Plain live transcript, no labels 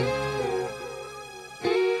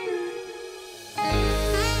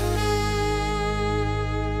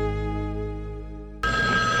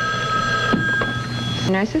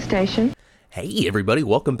Hypnosis Station. Hey everybody,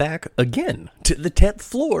 welcome back again to the 10th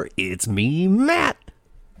floor. It's me, Matt.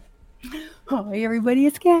 Hi everybody,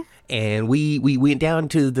 it's Kat. And we went down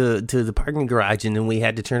to the parking garage, and then we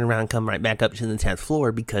had to turn around and come right back up to the 10th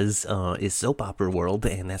floor because it's soap opera world,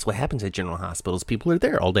 and that's what happens at general hospitals. People are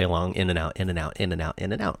there all day long, in and out, in and out, in and out,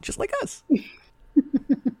 in and out, just like us.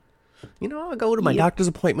 You know, I go to my doctor's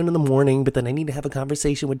appointment in the morning, but then I need to have a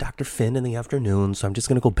conversation with Dr. Finn in the afternoon, so I'm just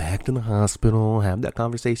going to go back to the hospital, have that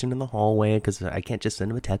conversation in the hallway, because I can't just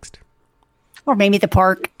send him a text. Or maybe the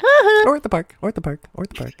park. Or at the park.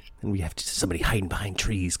 And we have just somebody hiding behind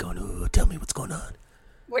trees going, oh, tell me what's going on.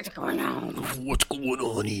 What's going on? What's going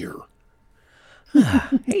on here?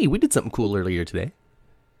 Hey, we did something cool earlier today.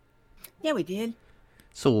 Yeah, we did.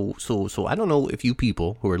 So I don't know if you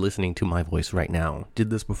people who are listening to my voice right now did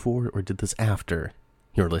this before or did this after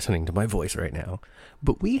you're listening to my voice right now,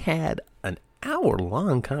 but we had an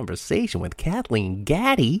hour-long conversation with Kathleen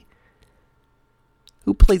Gaddy,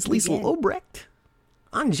 who plays Lisa Lobrecht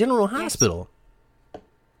on General Hospital.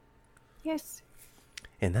 Yes.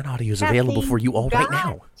 And that audio is available for you all right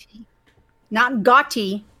now. Not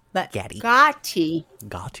Gotti, but Gaddy. Gotti.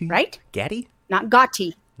 Gotti? Right? Gaddy? Not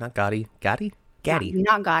Gotti. Not Gotti. Gotti? Gaddy.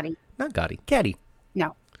 Not Gotti. Not Gotti. Gaddy.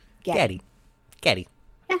 No. Gaddy. Gaddy.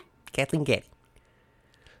 Yeah. Kathleen Gaddy.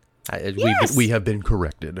 Yes. We have been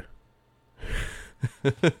corrected.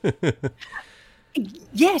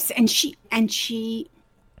 Yes, and she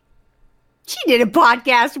did a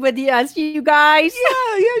podcast with us, you guys.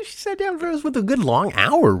 Yeah, she sat down for us with a good long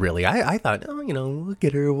hour, really. I thought, we'll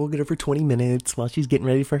get her for 20 minutes while she's getting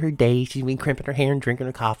ready for her day. She's been crimping her hair and drinking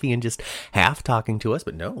her coffee and just half talking to us.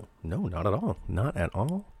 But no, not at all. Not at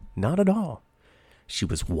all. Not at all. She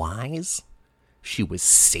was wise. She was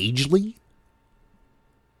sagely.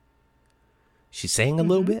 She sang a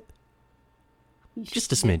little bit.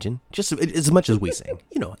 Just a smidgen. Just as much as we sing.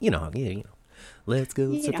 You know. Let's go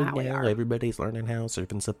surfing now. Everybody's learning how.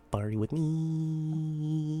 Surfing safari with me.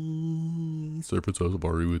 Surfing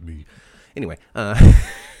safari with me. Anyway.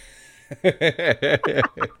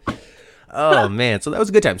 Oh, man. So that was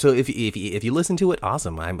a good time. So if you listen to it,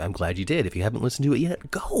 awesome. I'm glad you did. If you haven't listened to it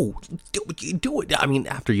yet, go. Do it. I mean,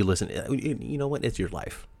 after you listen, you know what? It's your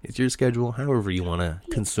life. It's your schedule. However you want to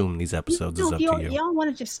consume these episodes is up to you. Y'all want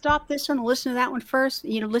to just stop this one and listen to that one first?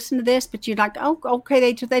 Listen to this, but you're like, oh, okay,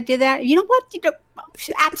 they did that. You know what?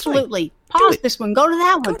 Absolutely. Pause this one. Go to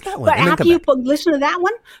that one. But after you listen to that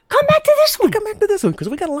one, come back to this one. Come back to this one because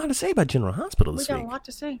we got a lot to say about General Hospital this week. We got a lot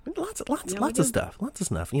to say. Lots of stuff. Lots of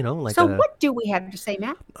stuff. So what do we have to say,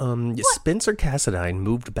 Matt? Spencer Cassadine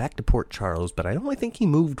moved back to Port Charles, but I only think he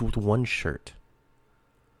moved with one shirt.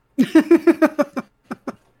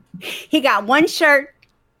 He got one shirt,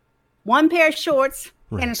 one pair of shorts,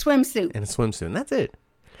 and a swimsuit. And that's it.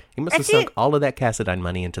 He must have sunk all of that Cassadine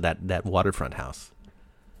money into that waterfront house.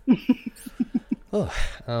 So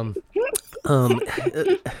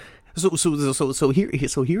here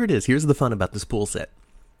it is. Here's the fun about this pool set.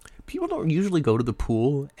 People don't usually go to the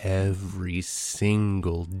pool every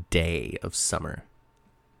single day of summer,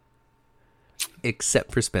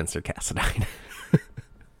 except for Spencer Cassadine.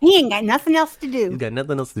 He ain't got nothing else to do. He's got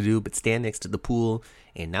nothing else to do but stand next to the pool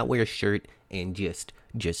and not wear a shirt and just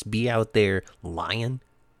be out there lying,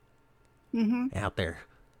 out there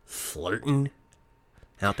flirting,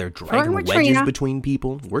 out there dragging wedges Trina. Between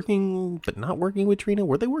people, working but not working with Trina.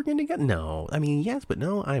 Were they working together? No, I mean yes, but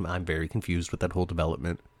no. I'm very confused with that whole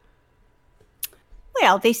development.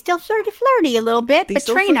 Well, they still started flirty a little bit, but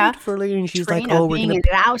Trina, flirty, and she's Trina like, "Oh, we're being gonna..."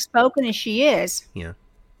 as outspoken as she is. Yeah.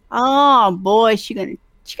 Oh boy, she's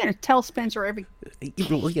gonna tell Spencer every.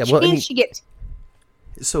 She gets.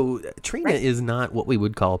 So Trina is not what we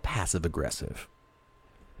would call passive aggressive,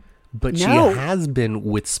 but she has been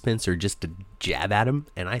with Spencer just to jab at him,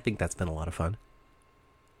 and I think that's been a lot of fun.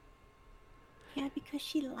 Yeah, because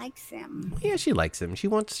she likes him. Yeah, she likes him. She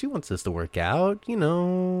wants this to work out,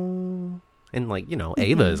 And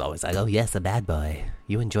Ava is always like, "Oh yes, a bad boy.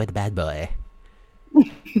 You enjoy the bad boy."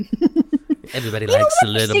 Everybody likes a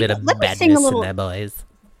little bit of badness in their boys.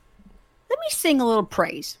 Let me sing a little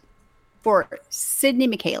praise for Sydney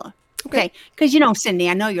Michaela. Okay? Because Sydney,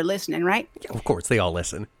 I know you're listening, right? Yeah, of course, they all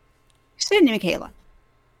listen. Sydney Michaela,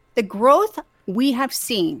 the growth we have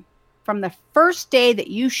seen from the first day that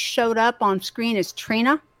you showed up on screen as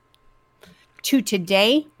Trina to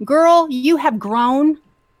today, girl, you have grown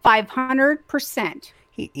 500%.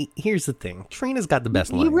 Here's the thing. Trina's got the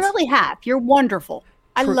best lines. You really have. You're wonderful.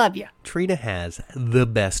 I love you. Trina has the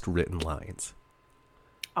best written lines.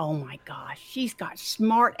 Oh my gosh. She's got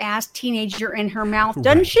smart ass teenager in her mouth,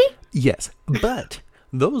 doesn't she? Yes. But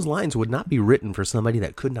those lines would not be written for somebody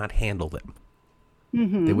that could not handle them.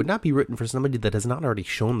 They would not be written for somebody that has not already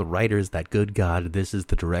shown the writers that, good God, this is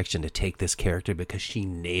the direction to take this character, because she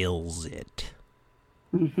nails it.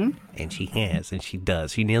 And she has, and she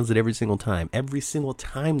does. She nails it every single time. Every single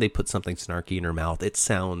time they put something snarky in her mouth, it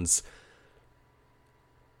sounds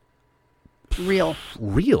real.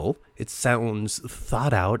 It sounds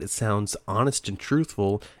thought out. It sounds honest and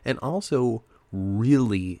truthful, and also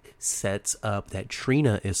really sets up that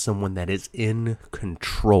Trina is someone that is in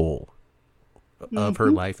control of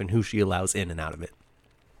her life and who she allows in and out of it.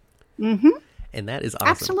 And that is awesome.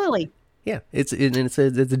 Absolutely. Yeah, it's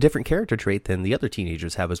a different character trait than the other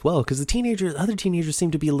teenagers have as well, because other teenagers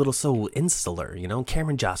seem to be a little so insular, you know.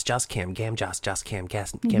 Cameron, Joss, Cam, Gam, Joss, Cam,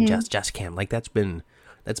 Cam, Joss, Cam. Like that's been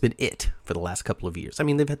it for the last couple of years. I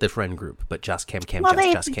mean, they've had the friend group, but Joss, Cam,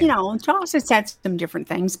 Joss, Cam. You know, Joss has had some different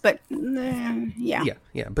things, but yeah.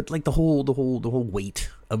 Yeah. But like the whole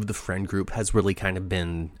weight of the friend group has really kind of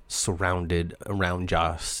been surrounded around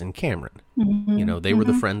Joss and Cameron. You know, they were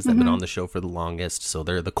the friends that have been on the show for the longest, so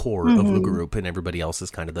they're the core of the group, and everybody else is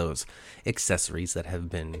kind of those accessories that have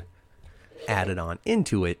been added on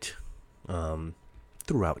into it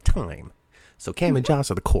throughout time. So Cam and Joss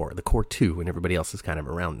are the core two, and everybody else is kind of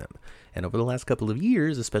around them. And over the last couple of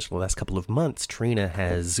years, especially the last couple of months, Trina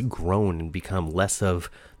has grown and become less of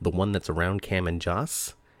the one that's around Cam and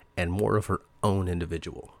Joss and more of her own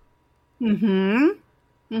individual.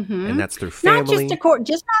 And that's through family.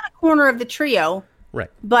 Just not a corner of the trio,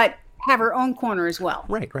 right? But have her own corner as well.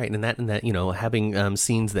 Right. And that you know, having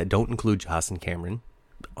scenes that don't include Joss and Cameron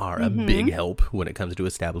are a big help when it comes to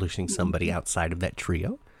establishing somebody outside of that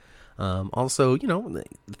trio. Also, you know,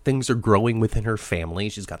 things are growing within her family.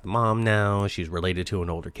 She's got the mom now. She's related to an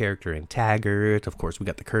older character in Taggart. Of course, we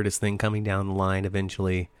got the Curtis thing coming down the line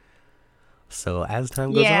eventually. So as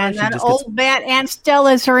time goes on, she just old bat Aunt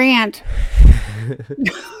Stella's her aunt.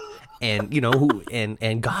 And you know,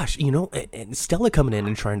 and gosh, you know, and Stella coming in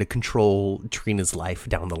and trying to control Trina's life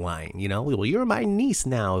down the line. You know, well, you're my niece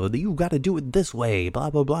now. You've got to do it this way. Blah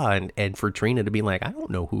blah blah. And for Trina to be like, I don't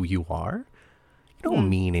know who you are. You don't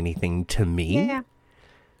mean anything to me. Yeah.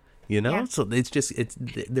 You know, so it's just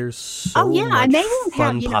there's so much and they won't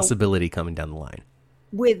fun possibility coming down the line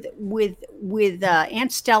with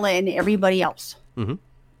Aunt Stella and everybody else. I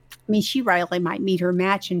mean, she really might meet her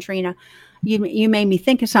match in Trina. You made me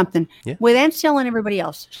think of something. With Aunt Stella and everybody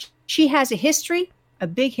else, she has a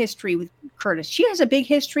big history with Curtis. She has a big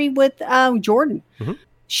history with Jordan.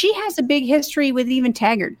 She has a big history with even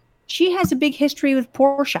Taggart. She has a big history with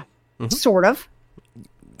Portia, sort of.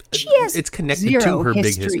 It's connected to her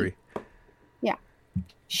big history. Yeah.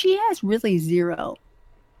 She has really zero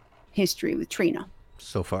history with Trina.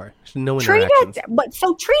 So far. No interactions.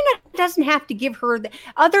 So Trina doesn't have to give her,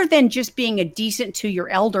 other than just being a decent to your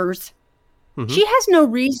elders, she has no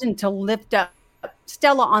reason to lift up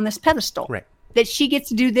Stella on this pedestal. Right. That she gets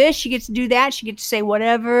to do this, she gets to do that, she gets to say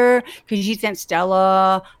whatever, because she's Aunt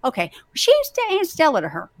Stella. Okay. She ain't Aunt Stella to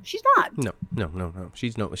her. She's not. No. She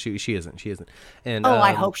isn't. And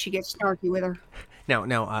I hope she gets snarky with her. Now,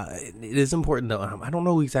 it is important, though. I don't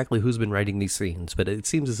know exactly who's been writing these scenes, but it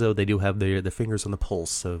seems as though they do have their fingers on the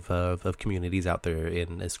pulse of communities out there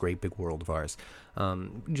in this great big world of ours.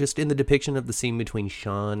 Just in the depiction of the scene between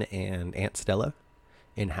Sean and Aunt Stella,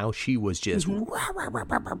 and how she was just, and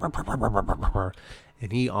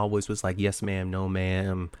he always was like, yes, ma'am, no,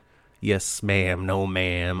 ma'am, yes, ma'am, no,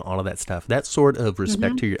 ma'am, all of that stuff. That sort of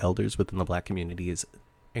respect to your elders within the Black community is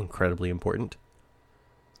incredibly important.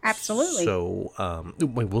 Absolutely. So,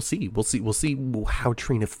 we'll see how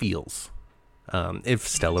Trina feels if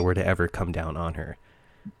Stella were to ever come down on her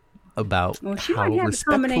about how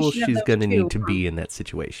respectful she's going to need to be in that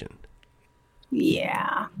situation.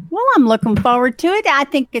 Yeah. Well, I'm looking forward to it. I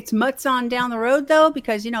think it's months on down the road, though,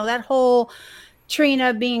 because, you know, that whole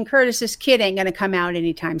Trina being Curtis's kid ain't going to come out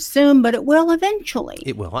anytime soon, but it will eventually.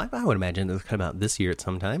 It will. I would imagine it'll come out this year at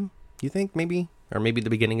some time. You think maybe? Or maybe the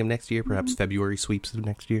beginning of next year, perhaps February sweeps of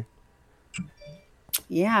next year.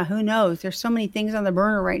 Yeah, who knows? There's so many things on the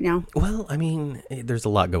burner right now. Well, I mean, there's a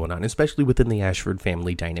lot going on, especially within the Ashford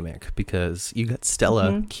family dynamic, because you got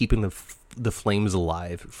Stella keeping the flames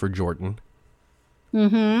alive for Jordan.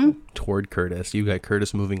 Toward Curtis. You got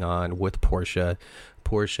Curtis moving on with Portia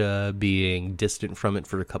being distant from it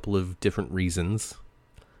for a couple of different reasons.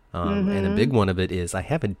 And a big one of it is, I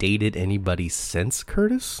haven't dated anybody since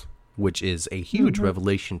Curtis, which is a huge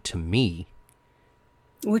revelation to me.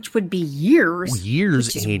 Which would be years.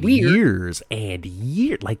 Years,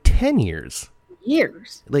 like 10 years.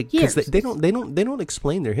 Years. Like, because they don't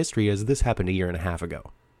explain their history as this happened a year and a half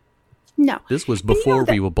ago. No. This was before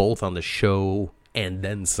we were both on the show and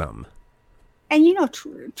then some. And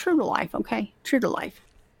true to life, okay? True to life.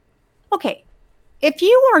 Okay. If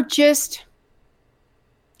you are just,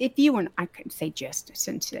 I could say just,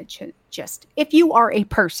 since just, if you are a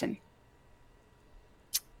person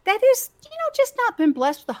that is, just not been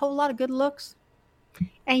blessed with a whole lot of good looks,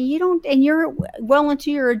 and you're well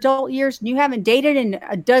into your adult years and you haven't dated in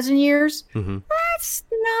a dozen years, that's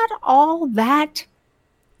not all that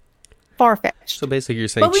far-fetched. So basically you're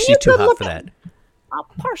saying she's too hot for that.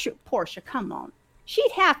 Portia, come on.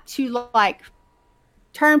 She'd have to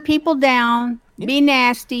turn people down, be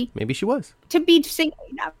nasty. Maybe she was. To be single.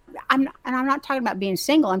 I'm not talking about being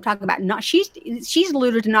single. I'm talking about not. She's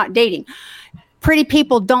alluded to not dating. Pretty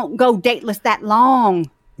people don't go dateless that long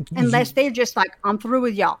unless they're just like, I'm through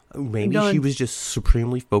with y'all. Maybe she was just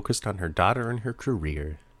supremely focused on her daughter and her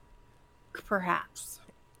career. Perhaps.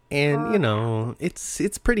 And,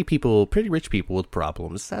 it's pretty rich people with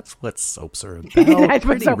problems. That's what soaps are about.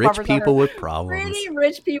 Pretty rich people with problems. Pretty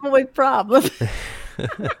rich people with problems.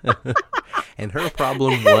 And her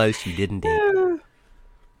problem was she didn't date.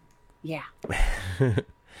 Yeah.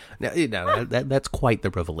 Now, that's quite the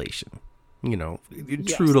revelation.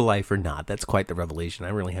 True to life or not, that's quite the revelation. I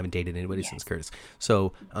really haven't dated anybody since Curtis.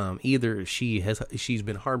 So either she's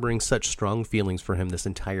been harboring such strong feelings for him this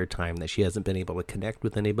entire time that she hasn't been able to connect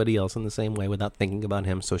with anybody else in the same way without thinking about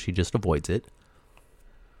him, so she just avoids it.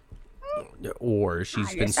 Or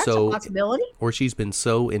she's been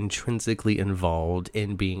so intrinsically involved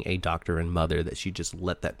in being a doctor and mother that she just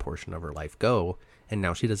let that portion of her life go. And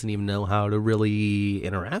now she doesn't even know how to really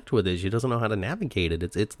interact with it. She doesn't know how to navigate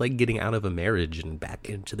it. It's like getting out of a marriage and back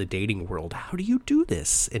into the dating world. How do you do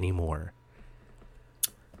this anymore?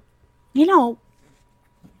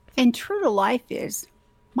 And true to life is,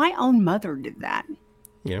 my own mother did that.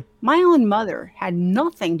 Yeah. My own mother had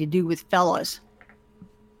nothing to do with fellas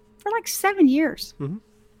for 7 years. Mm-hmm.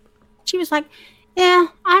 She was like, yeah,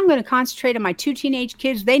 I'm going to concentrate on my 2 teenage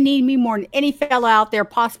kids. They need me more than any fella out there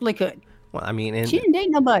possibly could. Well, I mean, and she didn't date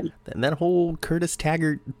nobody. And that whole Curtis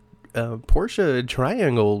Taggart, Portia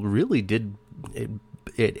triangle really did it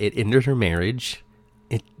ended her marriage.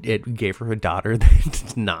 It gave her a daughter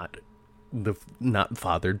that's not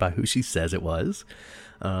fathered by who she says it was.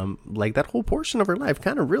 That whole portion of her life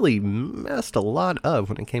kind of really messed a lot up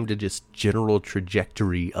when it came to just general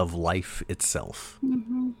trajectory of life itself.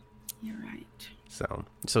 Mm-hmm. You're right.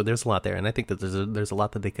 So there's a lot there, and I think that there's a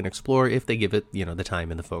lot that they can explore if they give it, the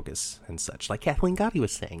time and the focus and such. Like Kathleen Gotti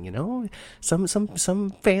was saying,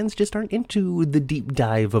 some fans just aren't into the deep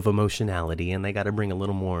dive of emotionality, and they got to bring a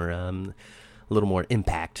little more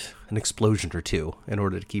impact, an explosion or two, in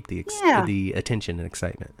order to keep the attention and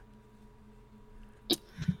excitement.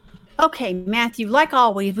 Okay, Matthew. Like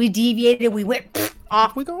always, we deviated. We went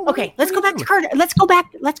off. Okay, let's go back to Curtis. Let's go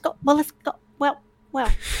back. Let's go. Well.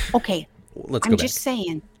 Okay. I'm just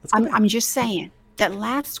saying that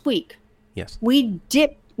last week, yes, we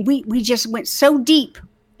just went so deep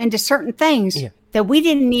into certain things that we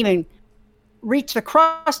didn't even reach the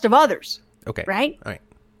crust of others. Okay. Right? All right.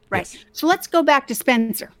 Right. Yes. So let's go back to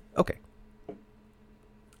Spencer. Okay.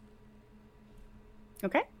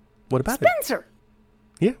 Okay. What about Spencer?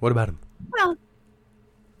 Yeah. What about him? Well,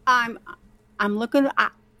 I'm looking.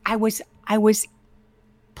 I was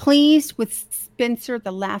pleased with Spencer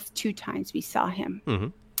the last 2 times we saw him. Mm-hmm.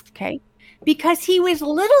 Okay. Because he was a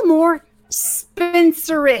little more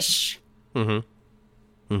Spencer-ish. Mm-hmm.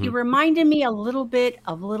 Mm-hmm. He reminded me a little bit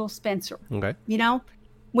of Little Spencer. Okay.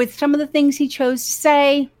 With some of the things he chose to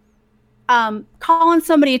say, calling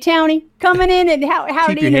somebody a townie, coming in and how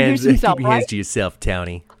to introduce himself. Keep your hands to yourself,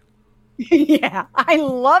 townie. Yeah, I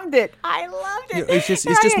loved it. It's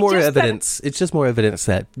just more evidence. It's just more evidence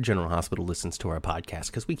that General Hospital listens to our podcast,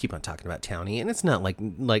 because we keep on talking about townie, and it's not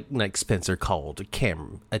like Spencer called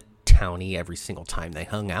Cam a townie every single time they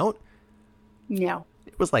hung out. No,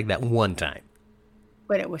 it was like that one time.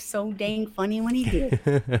 But it was so dang funny when he did.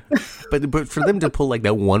 but for them to pull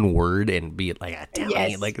that one word and be like a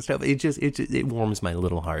townie, yes. Stuff, it warms my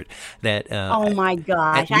little heart. That oh my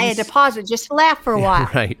gosh, I had to pause it just to laugh for a while.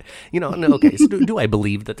 Right? No, okay. So do I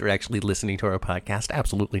believe that they're actually listening to our podcast?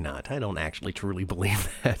 Absolutely not. I don't actually truly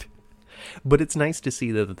believe that. But it's nice to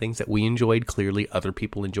see that the things that we enjoyed, clearly other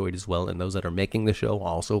people enjoyed as well, and those that are making the show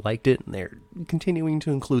also liked it, and they're continuing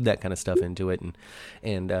to include that kind of stuff into it.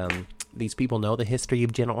 And these people know the history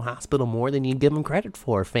of General Hospital more than you give them credit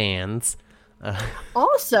for, fans.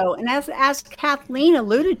 Also, and as Kathleen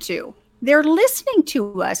alluded to, they're listening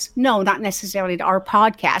to us. No, not necessarily to our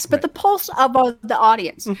podcast, but the pulse of the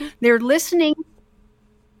audience. Mm-hmm. They're listening.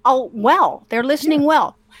 They're listening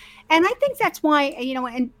well. And I think that's why,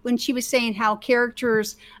 and when she was saying how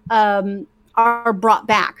characters are brought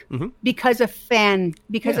back Mhm. because of fan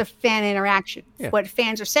Yeah. interaction. Yeah. What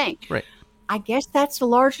fans are saying. Right. I guess that's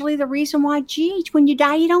largely the reason why GH, when you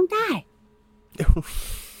die, you don't die.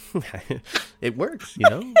 It works, you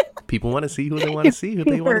know. People want to see who they want to see, who It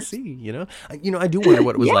they want to works. see, you know. I do wonder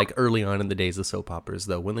what it was Yeah. like early on in the days of soap operas,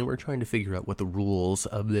 though, when they were trying to figure out what the rules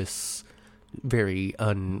of this very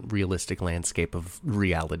unrealistic landscape of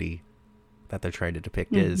reality that they're trying to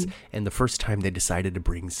depict is. And the first time they decided to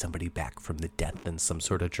bring somebody back from the death in some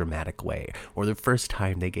sort of dramatic way, or the first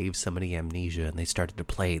time they gave somebody amnesia and they started to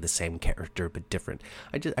play the same character but different.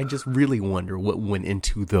 I just really wonder what went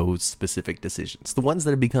into those specific decisions. The ones that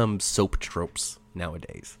have become soap tropes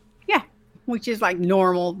nowadays. Yeah, which is like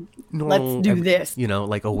normal. Normal, Let's do this. You know,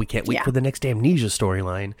 like, oh, we can't wait Yeah. for the next amnesia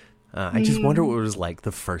storyline. I just wonder what it was like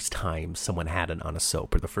the first time someone had it on a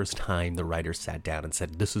soap, or the first time the writer sat down and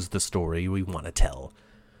said, "This is the story we want to tell."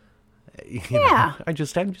 Yeah. I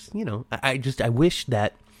wish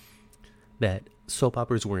that soap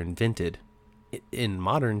operas were invented in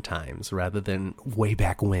modern times rather than way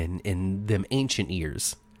back when, in them ancient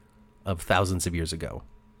years of thousands of years ago.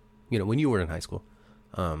 You know, when you were in high school.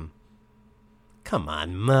 Come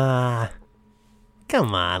on, Ma.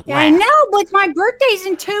 Come on. Yeah, I laugh. know, but my birthday's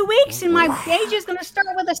in 2 weeks and my age is going to start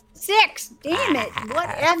with a 6. Damn it.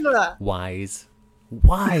 Whatever. Wise,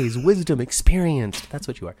 wisdom, experienced. That's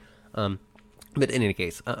what you are. But in any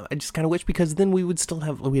case, I just kind of wish, because then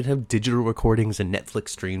we'd have digital recordings and Netflix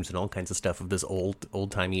streams and all kinds of stuff of this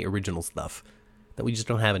old-timey original stuff that we just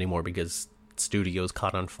don't have anymore because studios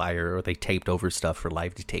caught on fire, or they taped over stuff for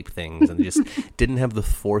live to tape things, and just didn't have the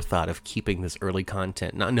forethought of keeping this early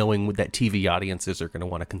content, not knowing that TV audiences are going to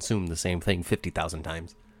want to consume the same thing 50,000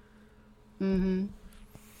 times. And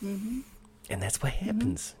that's what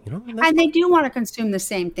happens, you know? And they do want to consume the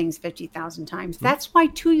same things 50,000 times. That's why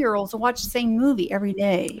 2-year-olds will watch the same movie every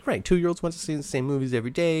day. Right, 2-year-olds want to see the same movies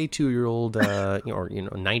every day. 2-year-old,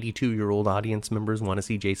 92-year-old audience members want to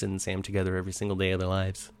see Jason and Sam together every single day of their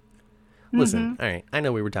lives. Listen, all right, I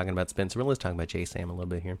know we were talking about Spencer, but let's talk about Jay Sam a little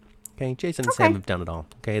bit here. Okay, Jason and Sam have done it all.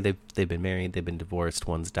 Okay, they've been married, they've been divorced.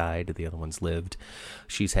 One's died, the other one's lived.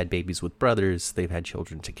 She's had babies with brothers. They've had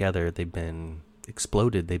children together. They've been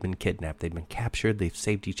exploded. They've been kidnapped. They've been captured. They've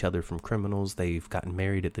saved each other from criminals. They've gotten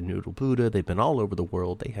married at the Noodle Buddha. They've been all over the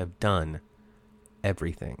world. They have done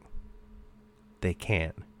everything they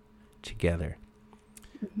can together.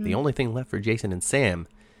 The only thing left for Jason and Sam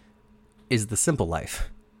is the simple life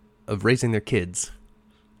of raising their kids,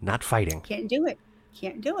 not fighting. Can't do it.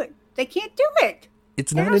 They can't do it.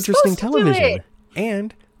 It's They're not not interesting supposed to do television. it.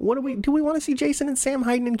 And do we want to see Jason and Sam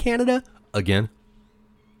hiding in Canada again?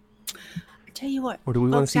 I tell you what. Or do we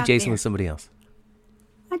want to folks see out Jason there, with somebody else?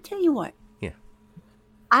 I tell you what. Yeah.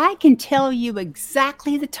 I can tell you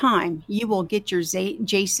exactly the time you will get your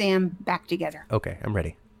J-Sam back together. Okay, I'm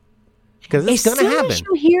ready. Because it's going to happen.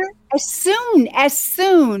 As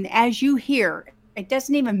soon as you hear, it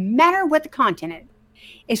doesn't even matter what the content is.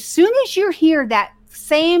 As soon as you hear that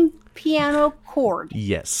same piano chord,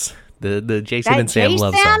 Yes. The Jason that and Sam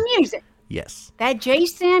love J-Sam song. music, Yes. that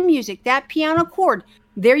J-Sam music, that piano chord,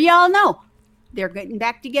 there y'all know they're getting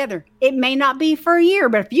back together. It may not be for a year,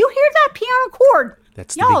 but if you hear that piano chord,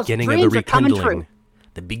 That's the y'all's beginning of the dreams are coming rekindling. true.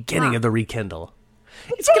 The beginning of the rekindle.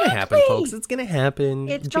 It's going to happen, Exactly. folks. It's going to happen.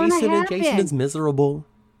 It's gonna Jason happen. is miserable.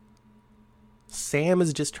 Sam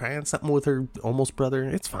is just trying something with her almost brother.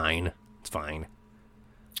 It's fine. It's fine.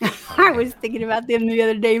 I was thinking about them the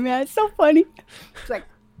other day, man. It's so funny. It's like,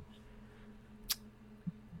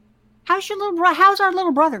 how's our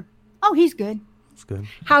little brother? Oh, he's good. It's good.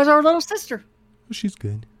 How's our little sister? She's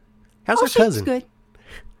good. How's Oh, her she's cousin? good.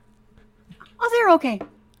 Oh, they're okay.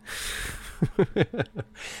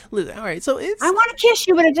 Listen, all right, so it's I want to kiss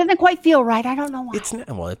you, but it doesn't quite feel right. I don't know why. it's not,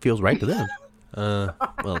 well, it feels right to them.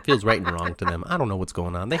 Well, it feels right and wrong to them. I don't know what's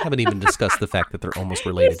going on. They haven't even discussed the fact that they're almost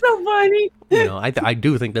related. It's so funny. You know, I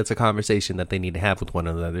do think that's a conversation that they need to have with one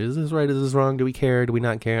another. Is this right? Is this wrong? Do we care? Do we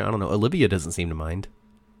not care? I don't know. Olivia doesn't seem to mind.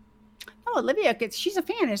 Oh, Olivia, she's a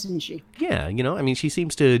fan, isn't she? Yeah, you know, I mean, she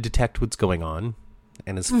seems to detect what's going on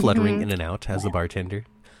and is fluttering in and out as the bartender.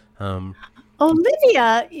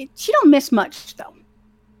 Olivia, she don't miss much though.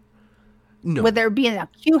 No, Whether it be in a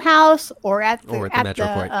Q house or at the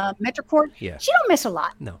Metrocourt, Yeah. she don't miss a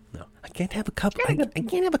lot. no. I can't have a couple. I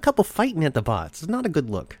can't have a couple fighting at the bots. It's not a good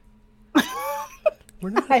look. We're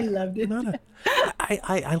not. I loved it. Not a,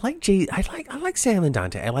 I like I like Sam and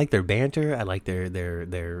Dante. I like their banter. I like their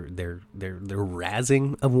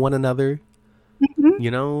razzing of one another. You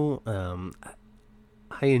know,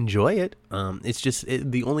 I enjoy it. It's just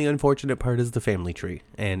the only unfortunate part is the family tree.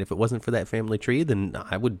 And if it wasn't for that family tree, then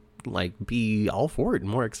I would like be all for it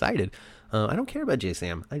and more excited. I don't care about Jay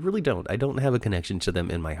Sam. I really don't. I don't have a connection to them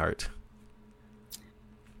in my heart.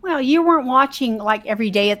 Well, you weren't watching like every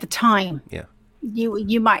day at the time. Yeah.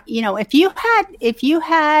 You might, if you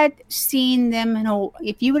had seen them,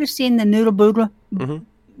 if you would have seen the noodle Buddha,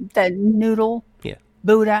 the noodle Yeah.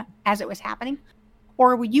 Buddha as it was happening,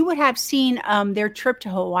 or you would have seen their trip to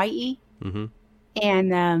Hawaii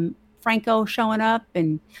and Franco showing up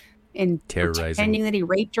and Terrorizing. pretending that he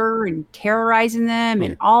raped her and terrorizing them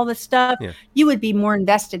and all this stuff, you would be more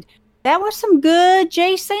invested. That was some good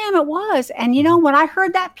Jay Sam. It was. And when I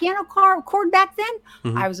heard that piano chord back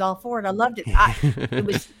then, I was all for it. I loved it. It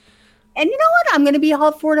was. And you know what? I'm going to be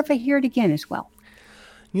all for it if I hear it again as well.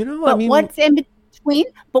 What's in between?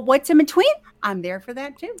 But what's in between? I'm there for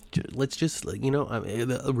that too. Let's just, really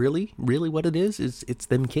what it is it's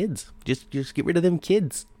them kids. Just get rid of them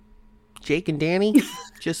kids. Jake and Danny,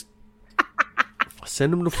 just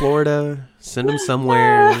send them to Florida, send them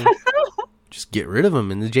somewhere. Just get rid of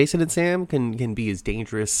them, and the Jason and Sam can be as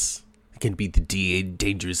dangerous. Can be the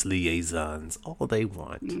dangerous liaisons. All they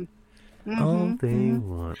want. All they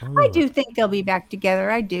want. I do think they'll be back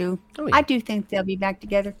together. I do. Oh, yeah. I do think they'll be back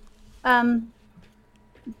together. But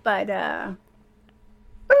in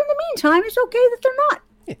the meantime, it's okay that they're not.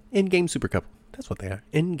 Yeah, in-game super couple. That's what they are.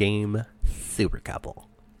 In-game super couple.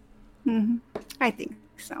 I think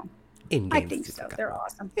so. In-game I think so. couple. They're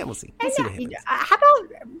awesome. Yeah, we'll see. And, We'll see what happens. how about?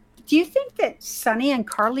 Do you think that Sonny and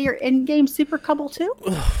Carly are in-game super couple too?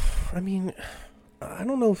 I mean, I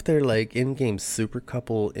don't know if they're like in-game super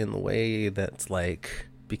couple in the way that's like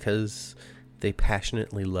because they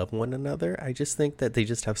passionately love one another. I just think that they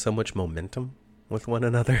just have so much momentum with one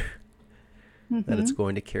another that it's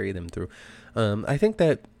going to carry them through. I think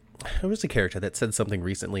that there was a character that said something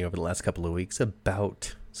recently over the last couple of weeks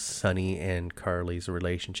about Sonny and Carly's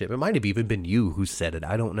relationship. It might have even been you who said it.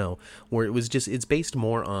 I don't know. Where it was just, it's based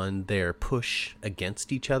more on their push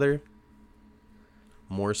against each other.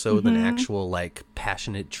 More so than actual, like,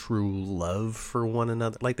 passionate, true love for one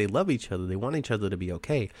another. Like, they love each other. They want each other to be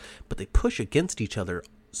okay. But they push against each other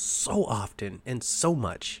so often and so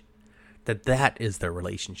much that is their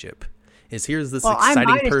relationship. Here's this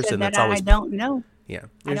exciting person that's always... I don't know. Yeah.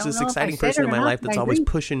 There's this exciting person in my life that's always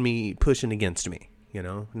pushing against me.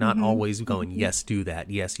 Not always going, yes, do that.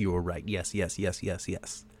 Yes, you were right. Yes, yes, yes, yes,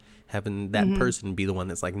 yes. Having that person be the one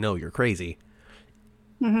that's like, no, you're crazy,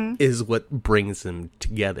 is what brings them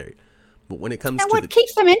together. But when it comes what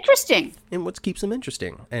keeps them interesting. And what keeps them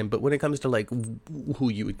interesting. But when it comes to like who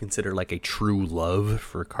you would consider like a true love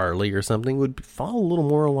for Carly or something would fall a little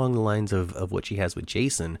more along the lines of what she has with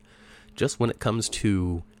Jason. Just when it comes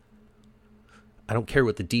to, I don't care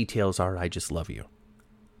what the details are, I just love you.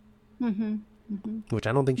 Which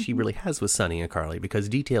I don't think she really has with Sonny and Carly because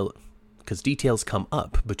details come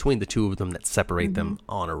up between the two of them that separate them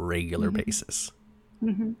on a regular basis.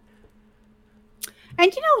 And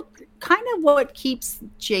kind of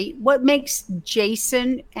what makes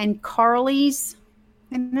Jason and Carly's,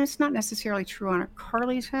 and that's not necessarily true on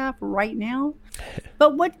Carly's half right now,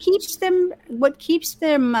 but what keeps them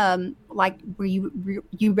like where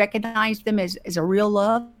you recognize them as a real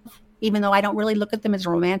love, even though I don't really look at them as a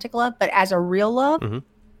romantic love, but as a real love,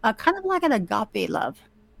 kind of like an agape love,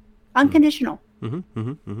 unconditional.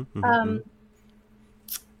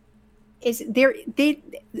 Is there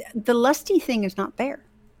the lusty thing is not there?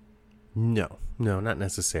 No, not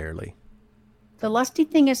necessarily. The lusty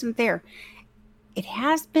thing isn't there. It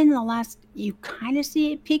has been the last. You kind of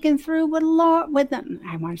see it peeking through with them.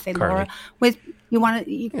 I want to say Carly. Laura.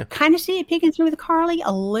 You kind of see it peeking through with Carly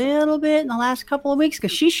a little bit in the last couple of weeks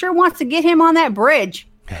because she sure wants to get him on that bridge.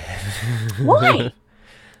 Why?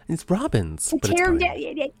 It's Robin's. But it's fine.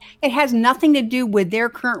 It has nothing to do with their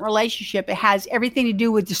current relationship. It has everything to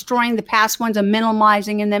do with destroying the past ones and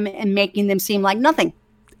minimizing them and making them seem like nothing.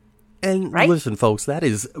 And listen, folks, that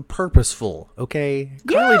is purposeful, okay?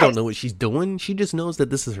 Carly don't know what she's doing. She just knows that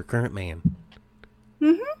this is her current man.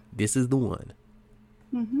 This is the one.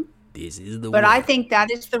 This is the one. But I think that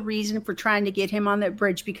is the reason for trying to get him on that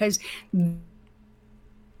bridge because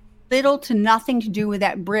little to nothing to do with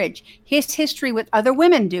that bridge. His history with other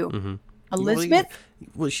women do. Elizabeth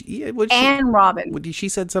and Robin. She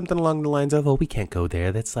said something along the lines of, "Oh, we can't go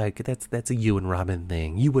there. That's a you and Robin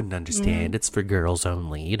thing. You wouldn't understand. It's for girls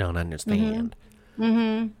only. You don't understand."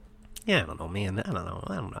 Yeah, I don't know, man. I don't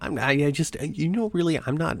know. I just really,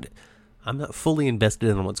 I'm not fully invested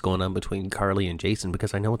in what's going on between Carly and Jason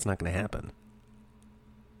because I know it's not going to happen.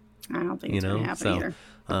 I don't think it's going to happen either.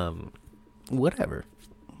 Whatever.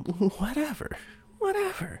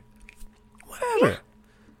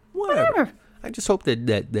 I just hope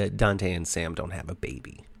that Dante and Sam don't have a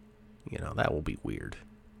baby. That will be weird.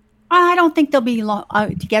 I don't think they'll be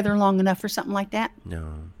together long enough for something like that.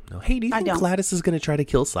 No. Hey, do you think Gladys is going to try to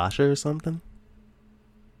kill Sasha or something?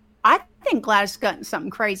 I think Gladys got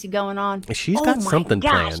something crazy going on. She's got something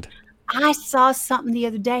planned. I saw something the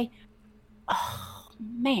other day. Oh,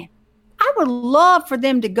 man. I would love for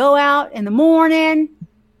them to go out in the morning,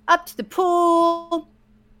 up to the pool,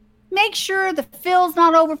 make sure the fill's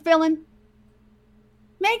not overfilling,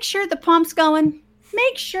 make sure the pump's going,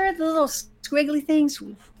 make sure the little squiggly things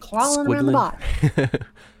crawling around the bottom.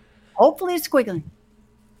 Hopefully it's squiggling.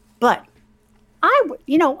 But I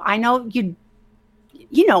know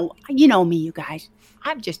you know me, you guys.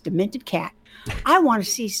 I'm just a demented cat. I want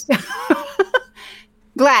to see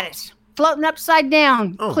Gladys floating upside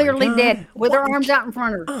down, clearly dead, with her arms out in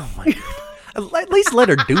front of her. Oh my God. At least let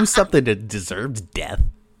her do something that deserves death.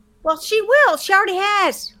 Well, she will. She already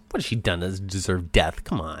has. What has she done to deserve death?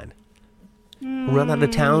 Come on. Run out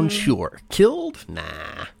of town? Sure. Killed?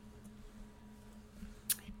 Nah.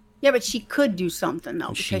 Yeah, but she could do something, though.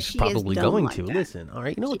 Because She's probably going like to. that. Listen, all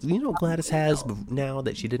right. You know what Gladys has now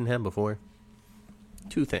that she didn't have before?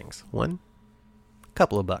 2 things. 1, a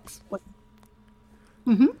couple of bucks. What?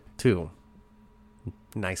 2,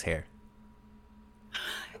 nice hair.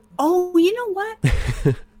 Oh, you know what?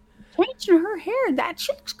 Changing her hair, that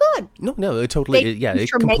she looks good. No, it totally,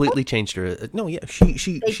 it completely changed her. No, yeah, she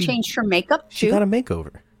changed her makeup too. She got a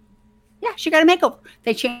makeover. Yeah, she got a makeover.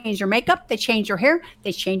 They changed her makeup. They changed her hair.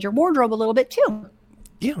 They changed her wardrobe a little bit too.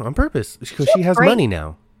 Yeah, on purpose, because she has money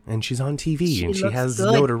now, and she's on TV, and she has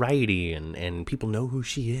good. notoriety, and people know who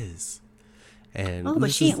she is. And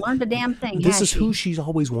but she ain't learned a damn thing. This is who she's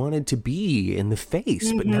always wanted to be in the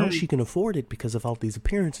face, but now she can afford it because of all these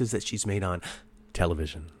appearances that she's made on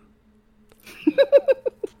television.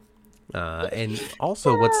 And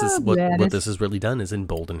also, what this has really done is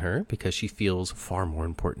embolden her because she feels far more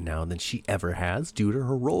important now than she ever has due to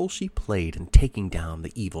her role she played in taking down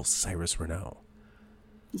the evil Cyrus Renault.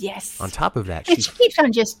 Yes. On top of that, she keeps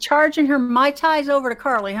on just charging her Mai Tais over to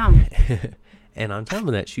Carly, huh? And on top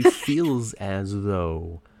of that, she feels as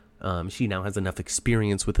though she now has enough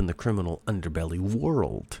experience within the criminal underbelly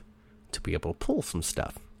world to be able to pull some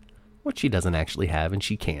stuff, which she doesn't actually have, and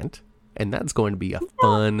she can't. And that's going to be a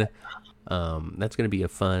fun.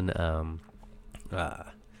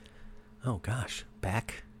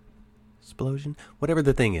 Back explosion, whatever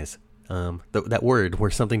the thing is. That word where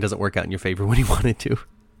something doesn't work out in your favor when you want it to.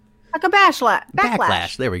 Like a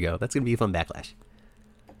backlash. There we go. That's going to be a fun backlash.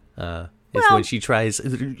 It's when she tries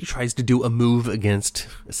to do a move against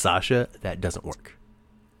Sasha that doesn't work.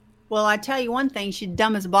 Well, I tell you one thing, she's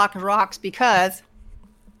dumb as a block of rocks because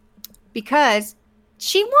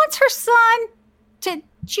she wants her son to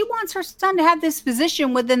have this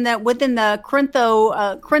position within the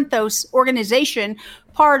Corinthos organization,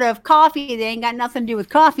 part of coffee. They ain't got nothing to do with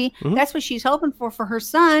coffee. Mm-hmm. That's what she's hoping for her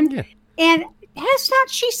son. Yeah. And has not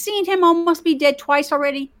she seen him almost be dead twice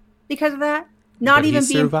already because of that? Not even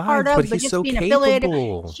being part of, but just being affiliated.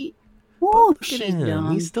 She's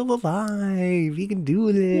done. He's still alive. He can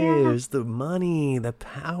do this. Yeah. The money, the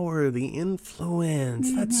power, the influence.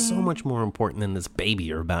 Mm-hmm. That's so much more important than this baby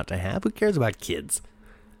you're about to have. Who cares about kids?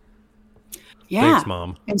 Yeah. Thanks,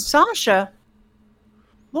 Mom. And Sasha,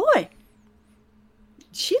 boy,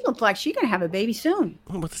 she looked like she's going to have a baby soon.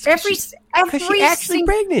 She's actually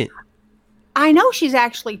pregnant. I know she's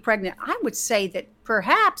actually pregnant. I would say that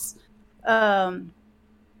perhaps... can't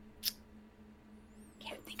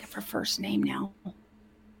think of her first name now.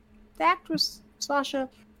 The actress Sasha.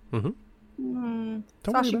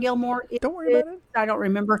 Sasha Gilmore. Don't worry about it. I don't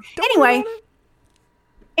remember.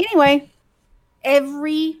 Anyway,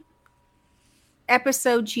 every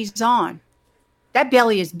episode she's on, that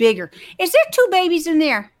belly is bigger. Is there 2 babies in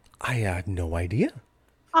there? I had no idea.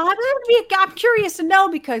 I'm curious to know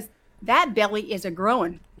because that belly is a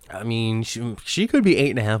growing. I mean, she could be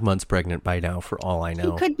 8.5 months pregnant by now, for all I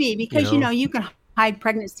know. She could be because you can hide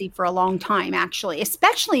pregnancy for a long time, actually,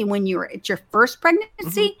 especially when you're at your first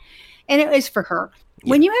pregnancy, and it is for her.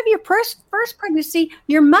 Yeah. When you have your first pregnancy,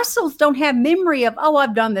 your muscles don't have memory of,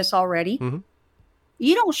 I've done this already. Mm-hmm.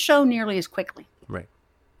 You don't show nearly as quickly. Right.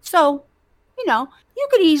 So, you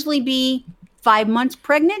could easily be 5 months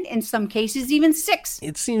pregnant, in some cases even 6.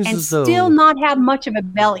 It seems and as though still not have much of a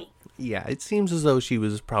belly. Yeah, it seems as though she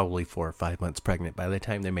was probably 4 or 5 months pregnant by the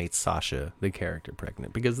time they made Sasha, the character,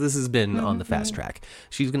 pregnant. Because this has been on the fast track.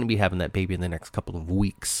 She's going to be having that baby in the next couple of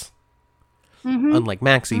weeks. Mm-hmm. Unlike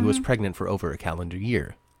Maxie, who was pregnant for over a calendar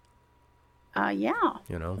year. Yeah.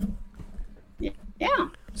 Yeah.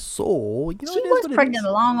 So, she was pregnant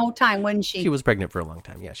a long old time, wasn't she? She was pregnant for a long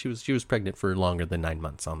time. Yeah, she was pregnant for longer than 9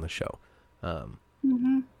 months on the show.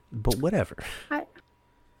 But whatever. I,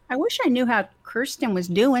 I wish I knew how Kirsten was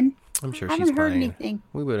doing. I'm sure I she's haven't heard fine. anything.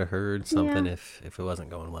 We would have heard something Yeah. if it wasn't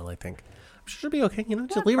going well, I think. I'm sure she'll be okay.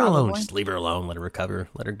 Just Yeah, leave her alone. probably. Just leave her alone. Let her recover.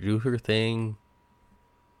 Let her do her thing.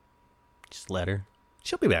 Just let her.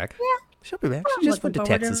 She'll be back. Yeah. She'll be back. I'm She just went looking to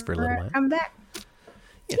forward Texas for a little her while. coming back.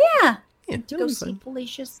 Yeah. Yeah. Yeah, To it'll go be see fine.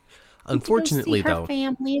 Felicia's. Unfortunately, to go see her though,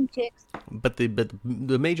 family and Dix. but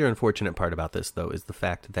the major unfortunate part about this, though, is the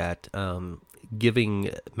fact that giving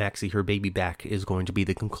Maxie her baby back is going to be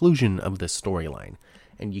the conclusion of this storyline,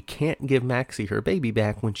 and you can't give Maxie her baby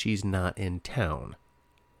back when she's not in town.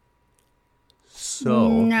 So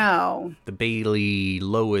No. the Bailey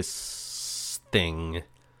Lois thing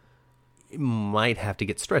might have to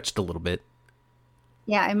get stretched a little bit.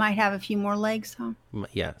 Yeah, it might have a few more legs, huh?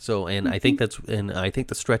 Yeah. So, and I think I think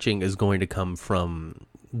the stretching is going to come from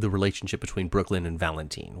the relationship between Brooklyn and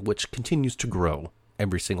Valentine, which continues to grow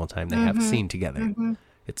every single time they have a scene together.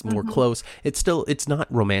 It's more close. It's not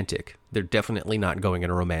romantic. They're definitely not going in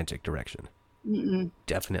a romantic direction.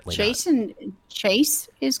 Definitely Chase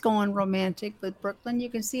is going romantic with Brooklyn. You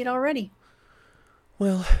can see it already.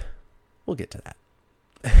 Well, we'll get to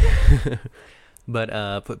that.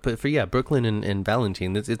 But for Brooklyn and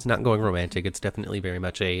Valentine, it's not going romantic. It's definitely very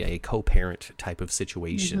much a co-parent type of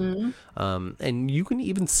situation. And you can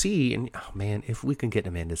even see, and oh man, if we can get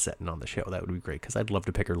Amanda Setton on the show, that would be great, because I'd love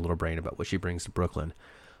to pick her little brain about what she brings to Brooklyn.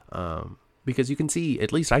 Because you can see,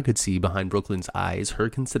 at least I could see behind Brooklyn's eyes, her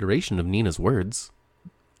consideration of Nina's words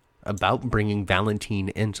about bringing Valentine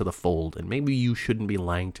into the fold, and maybe you shouldn't be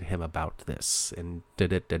lying to him about this, and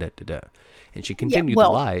da-da-da-da-da-da. And she continued the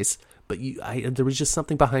lies, but there was just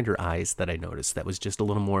something behind her eyes that I noticed that was just a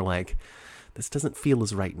little more like, this doesn't feel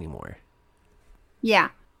as right anymore. Yeah.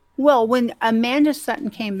 Well, when Amanda Sutton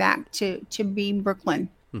came back to be Brooklyn,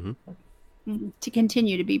 to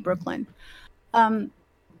continue to be Brooklyn,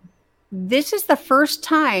 this is the first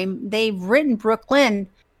time they've written Brooklyn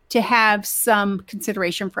to have some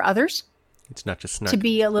consideration for others, It's not just snark. to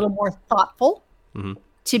be a little more thoughtful,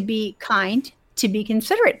 to be kind, to be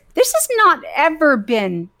considerate. This has not ever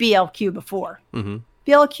been BLQ before.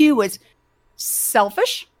 BLQ was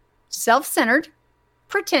selfish, self-centered,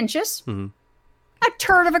 pretentious. A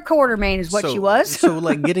turd of a Quartermain is what she was. So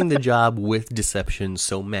like getting the job with deception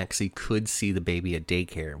so Maxie could see the baby at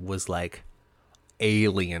daycare was like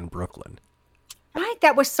alien Brooklyn. Right?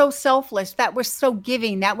 That was so selfless. That was so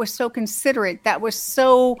giving. That was so considerate. That was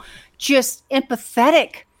so just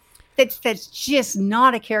empathetic. That's just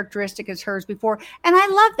not a characteristic as hers before. And I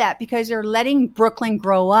love that because they're letting Brooklyn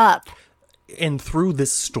grow up. And through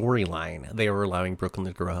this storyline, they are allowing Brooklyn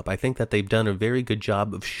to grow up. I think that they've done a very good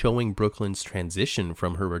job of showing Brooklyn's transition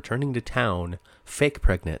from her returning to town, fake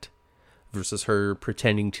pregnant, versus her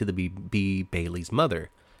pretending to be Bailey's mother.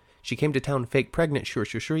 She came to town fake pregnant, sure,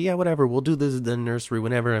 yeah, whatever, we'll do this in the nursery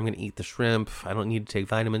whenever, I'm going to eat the shrimp,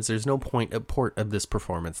 port of this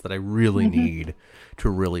performance that I really need to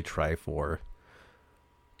really try for.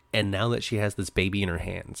 And now that she has this baby in her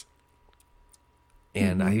hands,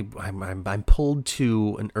 and I'm pulled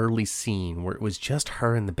to an early scene where it was just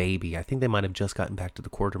her and the baby. I think they might have just gotten back to the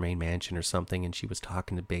Quartermain mansion or something, and she was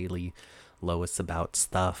talking to Bailey Lois about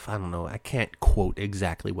stuff. I don't know. I can't quote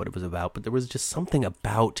exactly what it was about, but there was just something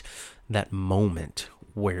about that moment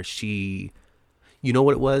where she, you know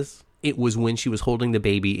what it was? It was when she was holding the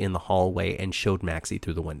baby in the hallway and showed Maxie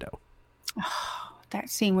through the window. That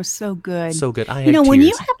scene was so good. So good. I had when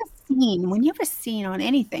tears. you have a scene on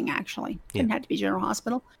anything, actually, it doesn't have to be General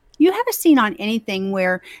Hospital. You have a scene on anything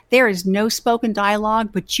where there is no spoken dialogue,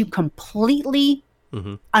 but you completely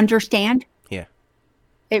understand. Yeah.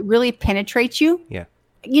 It really penetrates you. Yeah.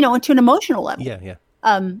 Into an emotional level. Yeah. Yeah.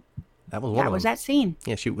 That was one That of was them. that scene.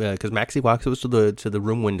 Yeah, she because Maxie walks to the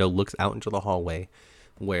room window, looks out into the hallway,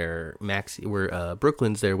 where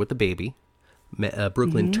Brooklyn's there with the baby.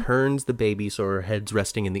 Brooklyn turns the baby so her head's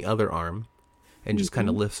resting in the other arm, and just kind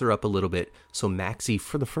of lifts her up a little bit, so Maxie,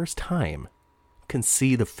 for the first time, can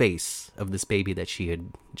see the face of this baby that she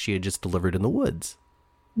had just delivered in the woods.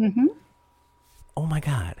 Oh my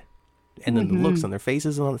God! And then the looks on their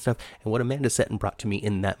faces and all that stuff. And what Amanda Setton brought to me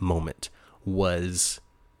in that moment was,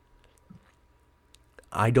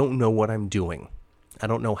 I don't know what I'm doing. I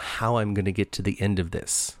don't know how I'm going to get to the end of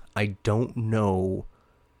this. I don't know.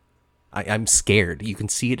 I'm scared. You can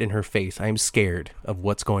see it in her face. I'm scared of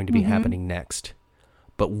what's going to be happening next.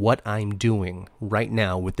 But what I'm doing right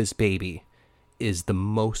now with this baby is the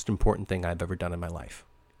most important thing I've ever done in my life.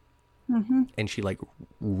 And she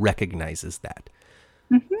recognizes that.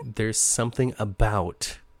 There's something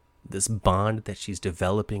about this bond that she's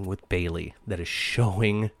developing with Bailey that is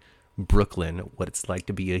showing Brooklyn what it's like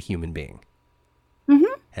to be a human being.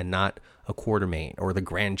 and not a Quartermaine or the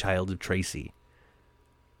grandchild of Tracy,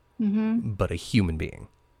 but a human being.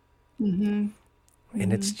 And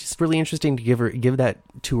it's just really interesting to give that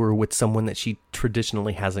to her with someone that she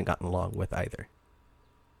traditionally hasn't gotten along with either.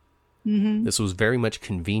 This was very much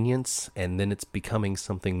convenience, and then it's becoming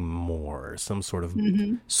something more, some sort of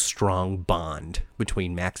strong bond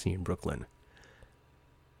between Maxie and Brooklyn.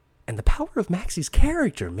 And the power of Maxie's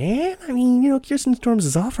character, man. I mean, Kirsten Storms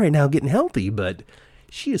is off right now getting healthy, but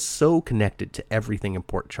she is so connected to everything in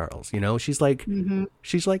Port Charles. She's like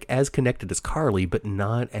she's like as connected as Carly, but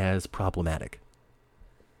not as problematic.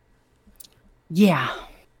 Yeah.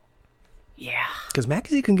 Because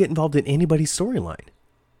Maxie can get involved in anybody's storyline.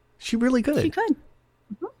 She really could. She could.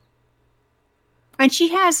 And she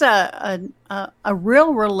has a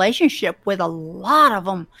real relationship with a lot of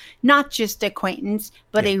them, not just acquaintance,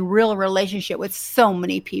 but a real relationship with so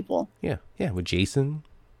many people. Yeah, with Jason,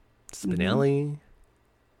 Spinelli,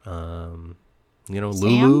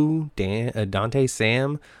 Lulu, Dante,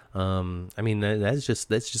 Sam. I mean, that's just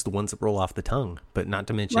the ones that roll off the tongue, but not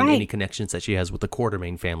to mention any connections that she has with the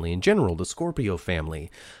Quartermaine family in general, the Scorpio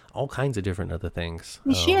family, all kinds of different other things.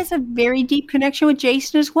 And she has a very deep connection with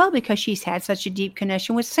Jason as well, because she's had such a deep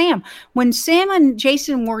connection with Sam. When Sam and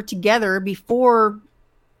Jason were together before,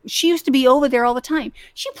 she used to be over there all the time.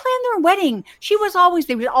 She planned their wedding.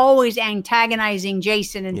 They were always antagonizing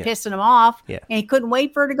Jason and pissing him off. Yeah. And he couldn't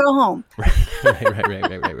wait for her to go home. Right.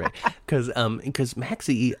 Because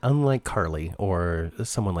Maxie, unlike Carly or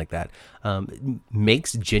someone like that,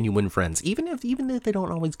 makes genuine friends. Even if they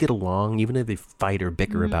don't always get along, even if they fight or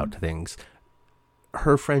bicker about things,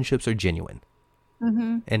 her friendships are genuine.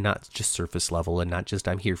 And not just surface level, and not just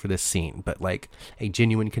I'm here for this scene, but like a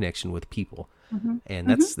genuine connection with people. And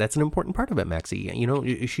that's an important part of it, Maxie.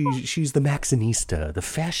 She's the Maxinista, the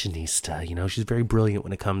fashionista. She's very brilliant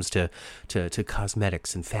when it comes to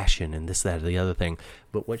cosmetics and fashion and this, that, or the other thing.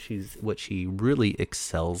 But what she really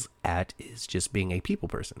excels at is just being a people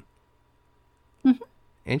person.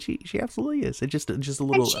 And she absolutely is. It's just a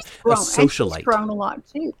little a socialite.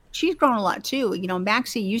 She's grown a lot too.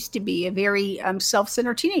 Maxie used to be a very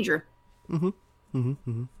self-centered teenager.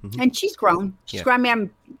 And she's grown. She's grown. I mean,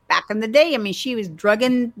 back in the day, she was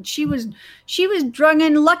drugging. She was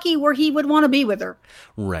drugging Lucky where he would want to be with her.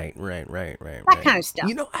 Right. That kind of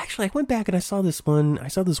stuff. Actually, I went back and I saw this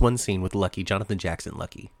one scene with Lucky, Jonathan Jackson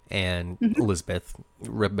Lucky, and Elizabeth,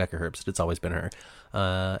 Rebecca Herbst. It's always been her.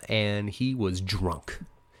 And he was drunk,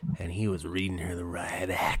 and he was reading her the riot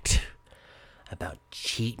act about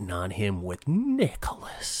cheating on him with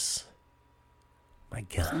Nicholas. My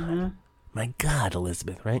God. My God,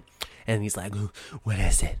 Elizabeth, right? And he's like, what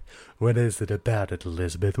is it? What is it about it,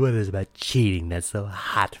 Elizabeth? What is it about cheating that's so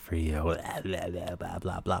hot for you? Blah, blah, blah, blah,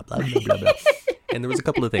 blah, blah, blah, blah, blah. And there was a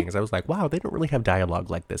couple of things. I was like, wow, they don't really have dialogue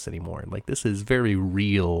like this anymore. Like, this is very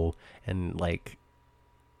real and, like,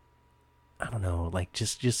 I don't know, like,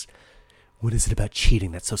 just what is it about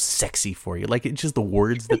cheating that's so sexy for you? Like, it's just the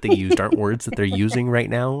words that they used aren't words that they're using right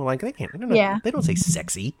now. Like, they don't say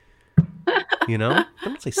sexy. They don't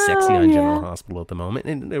say sexy on General Hospital at the moment.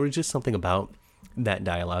 And there was just something about that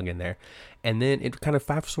dialogue in there. And then it kind of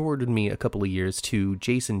fast-forwarded me a couple of years to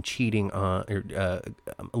Jason cheating on,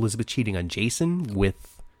 Elizabeth cheating on Jason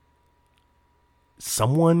with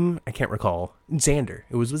someone, I can't recall, Xander.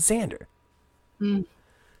 It was with Xander. And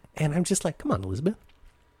I'm just like, come on, Elizabeth.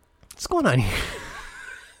 What's going on here?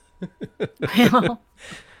 Well,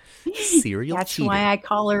 serial that's cheating. why I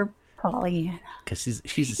call her Pollyanna. Because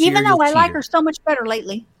she's a serial even though I cheater. like her so much better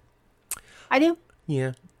lately. I do.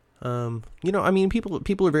 Yeah.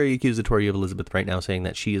 People are very accusatory of Elizabeth right now, saying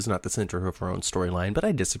that she is not the center of her own storyline, but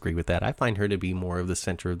I disagree with that. I find her to be more of the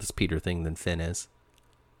center of this Peter thing than Finn is.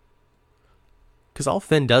 Because all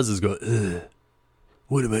Finn does is go, ugh,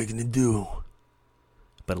 what am I going to do?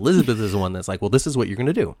 But Elizabeth is the one that's like, well, this is what you're going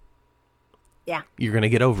to do. Yeah. You're going to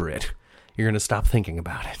get over it. You're going to stop thinking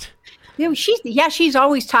about it. She's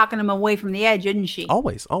always talking him away from the edge, isn't she?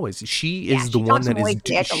 Always. She is the one that is.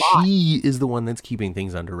 She is the one that's keeping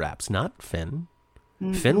things under wraps, not Finn.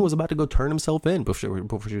 Finn was about to go turn himself in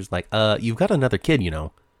before she was like, "You've got another kid,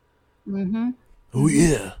 Oh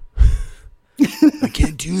yeah, I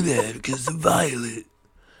can't do that because of Violet.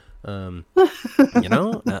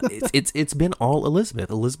 It's been all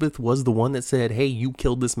Elizabeth. Elizabeth was the one that said, hey, you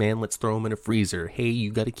killed this man, let's throw him in a freezer. Hey,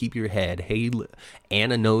 you got to keep your head. Hey,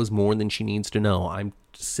 Anna knows more than she needs to know. I'm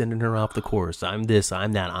sending her off the course. I'm this,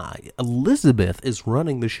 I'm that. Elizabeth is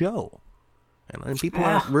running the show. And people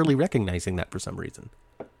aren't really recognizing that for some reason.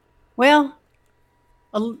 Well,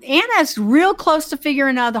 Anna's real close to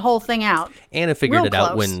figuring the whole thing out. Anna figured Real it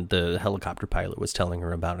out close. when the helicopter pilot was telling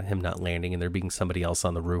her about him not landing and there being somebody else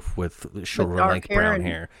on the roof with dark shoulder-length hair brown and-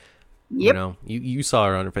 hair. Yep. You know, you saw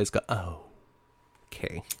her on her face go, oh,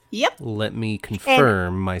 okay. Yep. Let me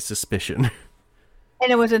confirm my suspicion.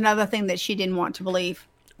 And it was another thing that she didn't want to believe.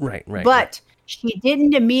 Right. But she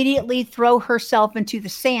didn't immediately throw herself into the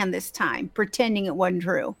sand this time, pretending it wasn't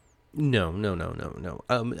true. No.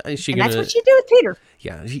 Is she And gonna? that's what she did with Peter.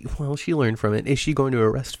 Yeah. She learned from it. Is she going to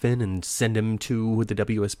arrest Finn and send him to the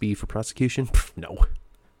WSB for prosecution? Pff, no.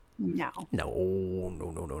 No.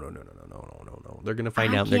 They're gonna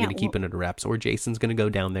find I out. And they're gonna can't keep it under wraps. Or Jason's gonna go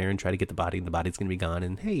down there and try to get the body, and the body's gonna be gone.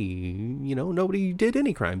 And hey, nobody did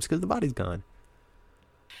any crimes because the body's gone.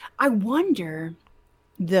 I wonder,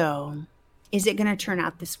 though, is it going to turn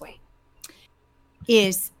out this way?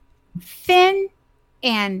 Is Finn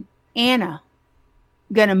and Anna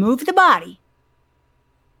going to move the body,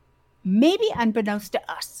 maybe unbeknownst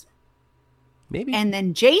to us? Maybe. And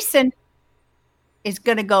then Jason is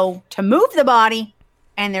going to go to move the body,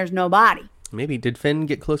 and there's no body. Maybe. Did Finn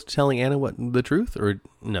get close to telling Anna the truth? Or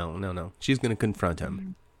no. She's going to confront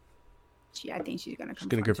him. I think she's going to She's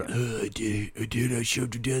going to confront him. I did. I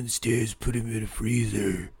shoved him down the stairs, put him in a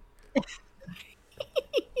freezer.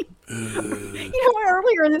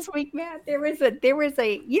 Earlier this week, Matt, there was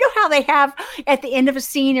a, you know how they have at the end of a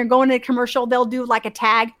scene or going to a commercial, they'll do like a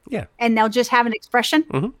tag. Yeah. And they'll just have an expression.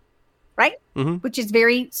 Mhm. Right? Mm-hmm. Which is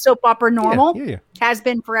very soap opera normal. Yeah. Has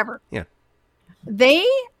been forever. Yeah. They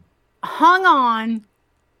hung on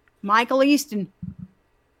Michael Easton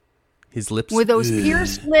His lips. with those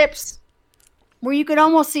pierced lips where you could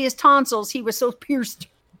almost see his tonsils. He was so pierced.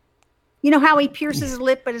 You know how he pierces his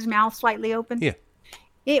lip but his mouth slightly open? Yeah.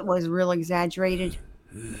 It was real exaggerated.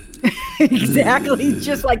 Exactly.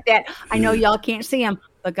 Just like that. I know y'all can't see him,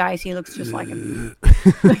 but guys, he looks just like him.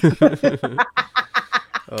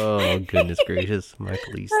 Oh, goodness gracious.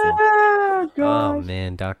 Michael Easton. Oh, God. Oh,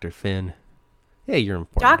 man. Dr. Finn. Yeah, you're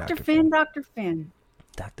important. Dr. Finn, Dr. Finn.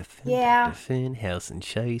 Dr. Finn. Yeah. Dr. Finn. House and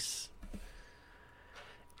Chase.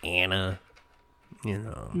 Anna.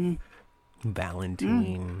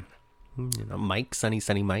 Valentine. Mike.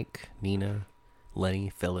 Sunny Mike. Nina. Lenny.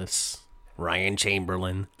 Phyllis. Ryan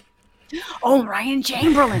Chamberlain. Oh, Ryan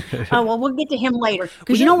Chamberlain. Oh, well, we'll get to him later.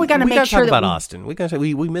 Because we got to make sure talk that about Austin. We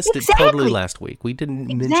missed Exactly. it totally last week. We didn't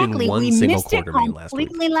mention one we single missed it Quartermain last week.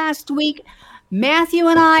 completely last week. Matthew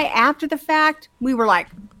and I, after the fact, we were like,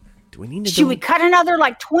 Do we need to should we cut another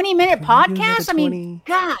 20-minute Can we do podcast? I another mean,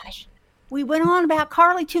 gosh, we went on about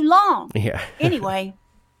Carly too long. Yeah. Anyway,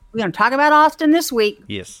 we're going to talk about Austin this week.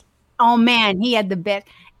 Yes. Oh, man, he had the best.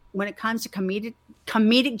 When it comes to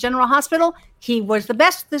comedic General Hospital, he was the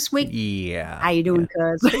best this week. Yeah. How you doing,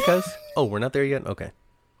 cuz? Hey, cuz. Oh, we're not there yet? Okay.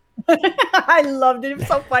 I loved it. It was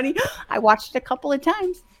so funny. I watched it a couple of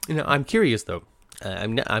times. I'm curious, though.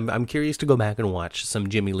 I'm curious to go back and watch some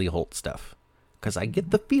Jimmy Lee Holt stuff. Because I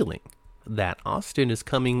get the feeling that Austin is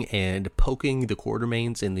coming and poking the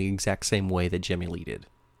Quartermains in the exact same way that Jimmy Lee did.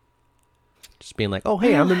 Just being like, oh,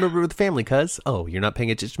 hey, I'm a member of the family, cuz. Oh, you're not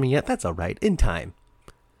paying attention to me yet? That's all right. In time.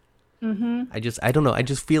 Mm-hmm. I don't know. I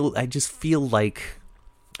just feel like,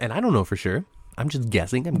 and I don't know for sure. I'm just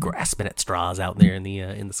guessing. I'm grasping at straws out there in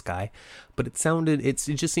the sky. But it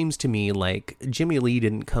just seems to me like Jimmy Lee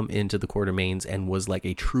didn't come into the Quartermains and was like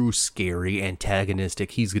a true scary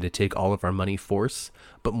antagonistic, he's going to take all of our money force,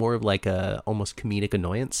 but more of like a almost comedic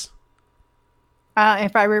annoyance.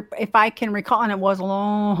 If I can recall, and it was a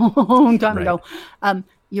long time Right. ago,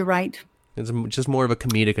 you're right. It's just more of a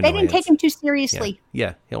comedic They annoyance. didn't take him too seriously.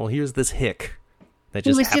 Yeah. Well, here's this hick that He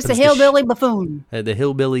just was just a happens to hillbilly buffoon. the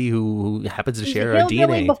hillbilly who happens to He's share a our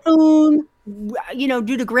hillbilly DNA. buffoon,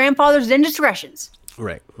 due to grandfather's indiscretions.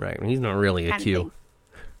 Right. He's not really a Kind of Q. thing.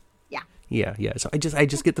 Yeah. So I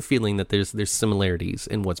just get the feeling that there's similarities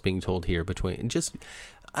in what's being told here between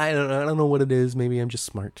I don't know what it is. Maybe I'm just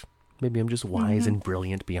smart. Maybe I'm just wise and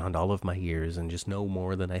brilliant beyond all of my years and just know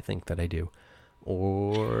more than I think that I do.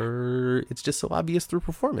 Or it's just so obvious through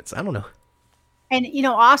performance. I don't know. And,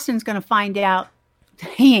 Austin's going to find out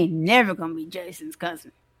he ain't never going to be Jason's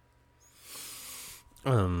cousin.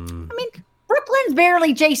 I mean, Brooklyn's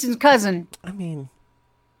barely Jason's cousin. I mean,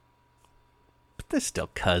 but they're still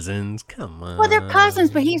cousins. Come on. Well, they're cousins,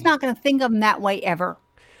 but he's not going to think of them that way ever.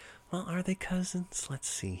 Well, are they cousins? Let's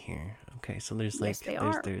see here. Okay, so there's Yes, they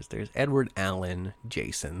are. there's Edward Allen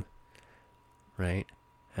Jason, right?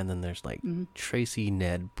 And then there's Tracy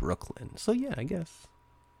Ned Brooklyn. So yeah, I guess.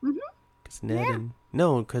 Because Ned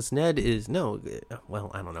because Ned is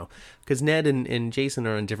well, I don't know, because Ned and Jason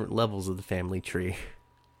are on different levels of the family tree.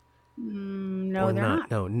 No, or they're not.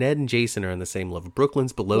 No, Ned and Jason are on the same level.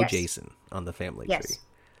 Brooklyn's below Yes. Jason on the family Yes. tree.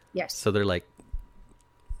 Yes. So they're like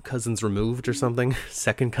cousins removed or something?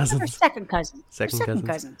 Second They're cousins? second cousins. They're Second cousins?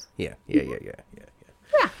 cousins. Yeah.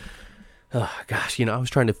 Yeah. Oh, gosh, I was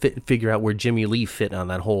trying to figure out where Jimmy Lee fit on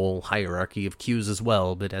that whole hierarchy of cues as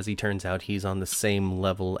well, but as he turns out, he's on the same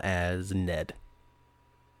level as Ned.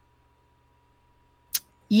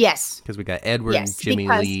 Yes. Because we got Edward, Yes. Jimmy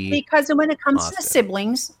because, Lee. Because when it comes to Austin. the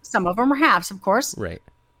siblings, some of them are halves, of course. Right.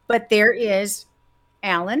 But there is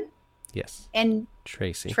Alan Yes. and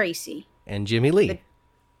Tracy. Tracy And Jimmy Lee.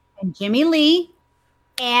 and Jimmy Lee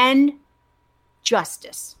and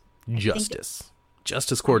Justice. Justice.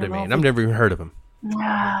 Justice don't know Quartermain. if I've never even heard of him.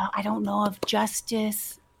 I don't know if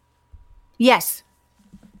Justice. Yes,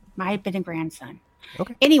 might have been a grandson.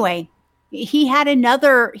 Okay. Anyway, he had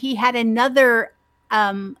another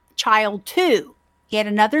child too. He had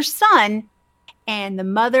another son, and the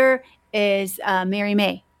mother is Mary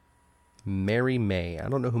May. Mary May. I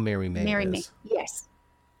don't know who Mary May Mary is. May. Yes.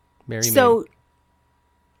 Mary So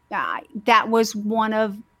that was one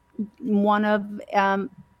of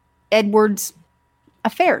Edward's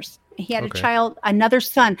affairs. He had Okay. a child, another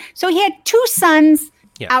son. So he had two sons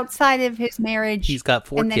Yeah. outside of his marriage. He's got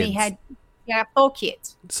 4 and then kids. he had four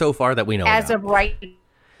kids So far that we know as about. of right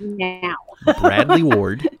now. Bradley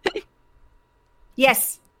Ward.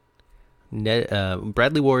 Yes.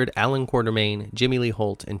 Bradley Ward, Alan Quartermain, Jimmy Lee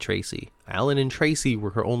Holt, and Tracy. Alan and Tracy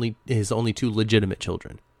were his only 2 legitimate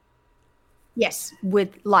children Yes.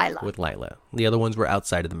 With Lila. with Lila. The other ones were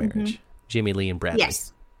outside of the marriage. Jimmy Lee and Bradley.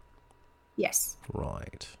 Yes. Yes.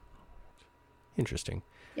 Right. Interesting.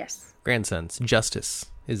 Yes. Grandsons. Justice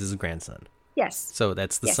is his grandson. Yes. So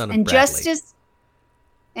that's the Yes. son of And Bradley.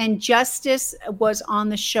 Justice was on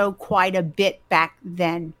the show quite a bit back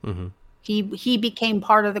then. Mm-hmm. He became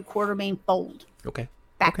part of the Quartermain fold Okay.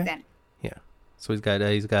 back Okay. then. Yeah. So he's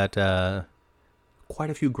got quite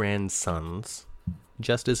a few grandsons.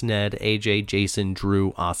 Justice, Ned, AJ, Jason,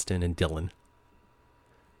 Drew, Austin, and Dylan.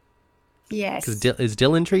 Yes. Because is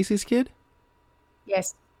Dylan Tracy's kid?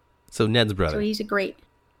 Yes. So Ned's brother. So he's a great.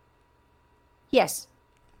 Yes.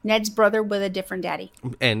 Ned's brother with a different daddy.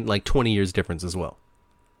 And like 20 years difference as well.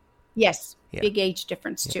 Yes. Yeah. Big age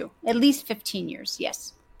difference too. At least 15 years.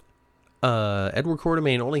 Yes. Edward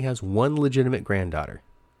Quartermain only has 1 legitimate granddaughter.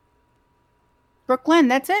 Brooklyn,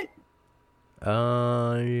 that's it?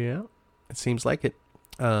 Yeah. It seems like it.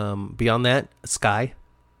 Beyond that, Sky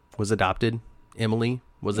was adopted. Emily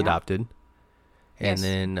was adopted. And Yes.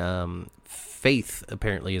 then Faith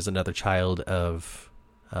apparently is another child of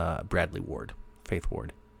Bradley Ward. Faith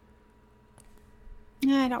Ward.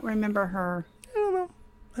 Yeah, I don't remember her. I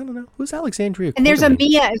don't know. Who's Alexandria And there's a Quartermain?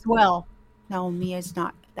 Mia as well. No, Mia's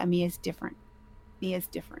not. That Mia's different. Mia's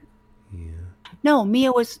different. Yeah. No,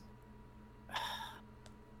 Mia was.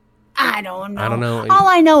 I don't know. I don't know. All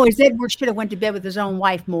I know is Edward should have went to bed with his own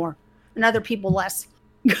wife more, and other people less.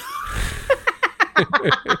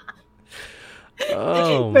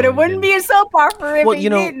 Oh, But it my wouldn't be a soap opera if well, he you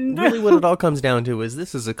know, didn't. really what it all comes down to is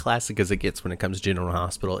this is a classic as it gets when it comes to General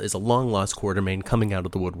Hospital, is a long-lost Quartermain coming out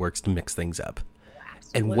of the woodworks to mix things up.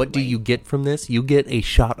 And what do Absolutely. you get from this? You get a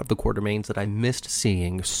shot of the Quartermains that I missed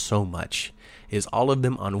seeing so much. Is all of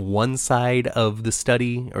them on one side of the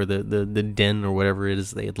study or the den or whatever it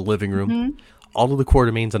is, they had the living room. Mm-hmm. All of the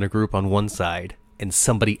Quartermains on a group on one side and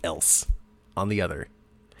somebody else on the other.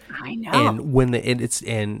 I know. And when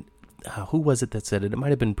who was it that said it? It might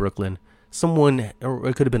have been Brooklyn. Someone, or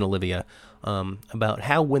it could have been Olivia, about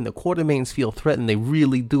how when the Quartermains feel threatened, they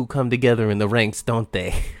really do come together in the ranks, don't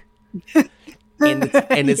they? And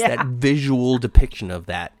it's Yeah. that visual depiction of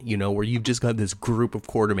that, where you've just got this group of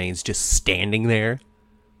Quartermains just standing there.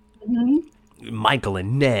 Mm-hmm. Michael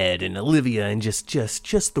and Ned and Olivia and just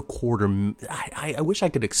the quarter. I wish I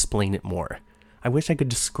could explain it more. I wish I could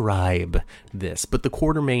describe this, but the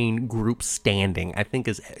Quartermain group standing, I think,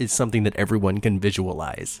 is something that everyone can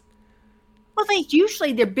visualize. Well,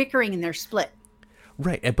 they're bickering and they're split.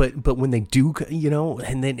 Right, but when they do,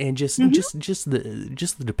 and just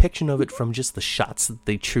the depiction of it from just the shots that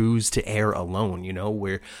they choose to air alone,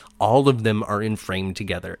 where all of them are in frame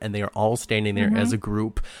together and they are all standing there as a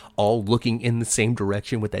group, all looking in the same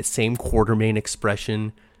direction with that same Quartermain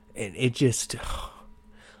expression, and it just,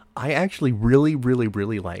 I actually really, really,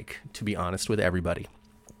 really like, to be honest with everybody,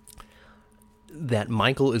 that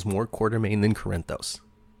Michael is more Quartermain than Corinthos.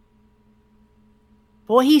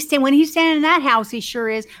 Well, when he's standing in that house, he sure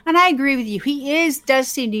is. And I agree with you. He does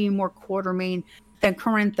seem to be more Quartermain than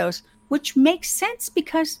Corinthos, which makes sense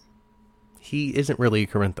because He isn't really a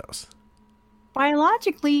Corinthos.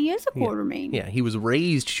 biologically he is a Quartermain. Yeah, he was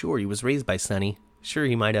raised by Sonny, Sure,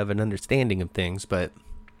 he might have an understanding of things, but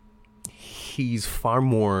he's far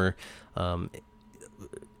more.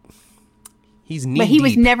 He's knee But he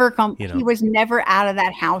was deep, never you know? he was never out of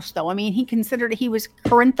that house, though. I mean, he considered he was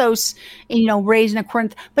Corinthos, raised in a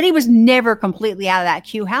Corinth, but he was never completely out of that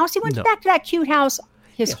cute house. He went No. back to that cute house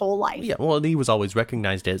his whole life. Yeah, well, he was always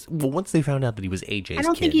recognized as. Well, once they found out that he was AJ's I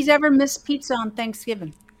don't kid, think he's ever missed pizza on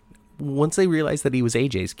Thanksgiving. once they realized that he was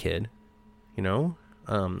AJ's kid, then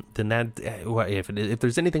that if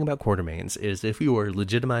there's anything about Quartermains is if you are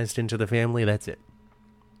legitimized into the family, that's it.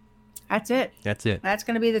 That's it. That's it. That's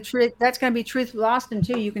going to be the truth. That's going to be truth with Austin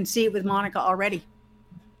too. You can see it with Monica already.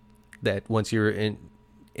 That once you're in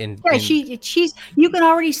Yeah, she's. You can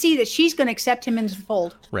already see that she's going to accept him into the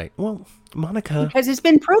fold right. Well, Monica, because it's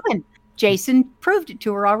been proven. Jason proved it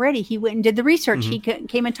to her already. He went and did the research. He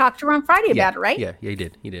came and talked to her on Friday about it, right? Yeah, he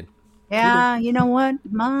did. Yeah, you know what,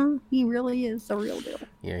 Mom? He really is the real deal.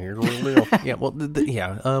 Yeah, here's the real deal. Yeah, well,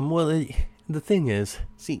 the thing is,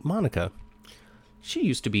 see, Monica, she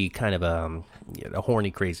used to be kind of a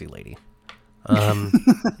horny, crazy lady.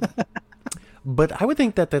 But I would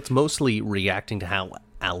think that that's mostly reacting to how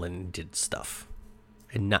Alan did stuff,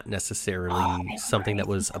 and not necessarily something that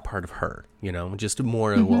was a part of her. Just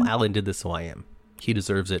more. Well, Alan did this, so I am. He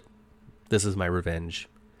deserves it. This is my revenge.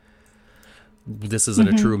 This isn't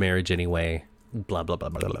a true marriage anyway. Blah blah blah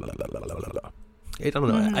blah blah blah blah blah blah. I don't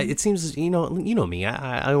know. It seems you know me.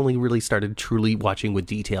 I only really started truly watching with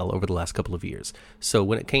detail over the last couple of years. So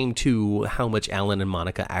when it came to how much Alan and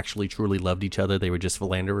Monica actually truly loved each other, they were just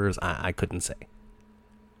philanderers. I couldn't say.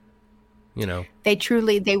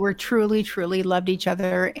 They were truly loved each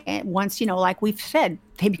other. And once, like we've said,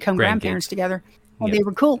 they become grandparents together. Well, Yeah. they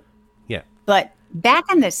were cool. Yeah. But back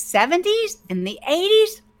in the 70s and the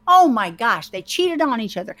 80s, oh my gosh, they cheated on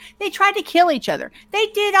each other. They tried to kill each other. They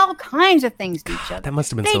did all kinds of things to each other. That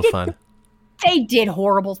must have been so fun. They did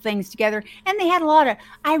horrible things together. And they had a lot of,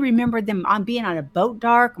 I remember them on being on a boat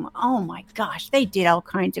dark. Oh my gosh, they did all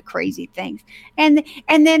kinds of crazy things. And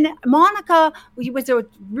then Monica was a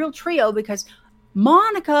real trio because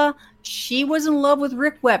Monica, she was in love with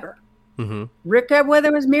Rick Weber. Mm-hmm. Rick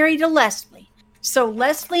Weber was married to Leslie. So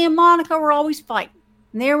Leslie and Monica were always fighting.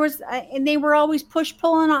 And they were always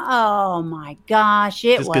push-pulling. Oh my gosh,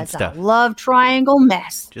 it was a love triangle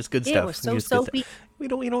mess. Just good stuff. It was so soapy. We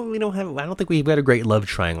don't have. I don't think we've got a great love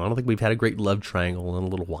triangle. I don't think we've had a great love triangle in a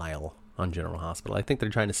little while on General Hospital. I think they're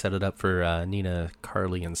trying to set it up for Nina,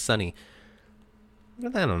 Carly, and Sonny.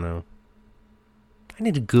 But I don't know. I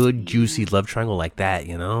need a good, juicy love triangle like that.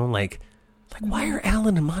 Like why are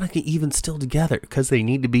Alan and Monica even still together? Because they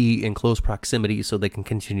need to be in close proximity so they can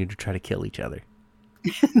continue to try to kill each other.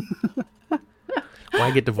 Why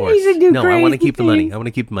get divorced? No, I want to keep the money. I want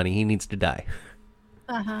to keep the money. He needs to die.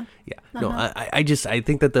 Yeah. No, I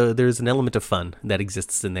think that there's an element of fun that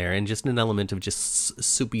exists in there, and just an element of just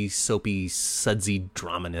soapy, sudsy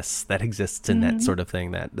dramaness that exists in that sort of thing.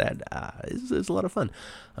 That is a lot of fun.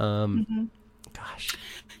 Gosh,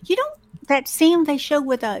 that scene they showed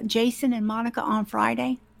with Jason and Monica on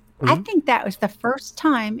Friday. I think that was the first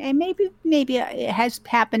time, and maybe it has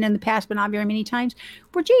happened in the past, but not very many times,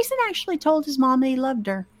 where Jason actually told his mom that he loved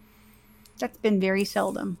her. That's been very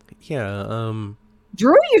seldom. Yeah.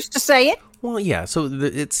 Drew used to say it. Well, yeah. So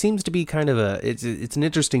it seems to be kind of it's an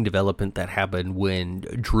interesting development that happened when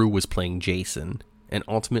Drew was playing Jason, and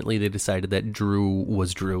ultimately they decided that Drew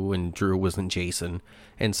was Drew and Drew wasn't Jason,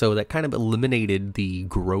 and so that kind of eliminated the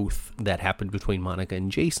growth that happened between Monica and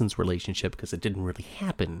Jason's relationship because it didn't really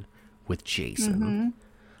happen with Jason.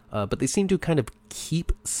 But they seem to kind of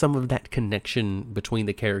keep some of that connection between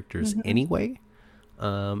the characters anyway.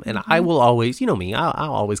 And I will always, me,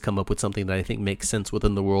 I'll always come up with something that I think makes sense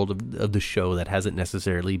within the world of the show that hasn't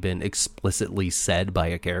necessarily been explicitly said by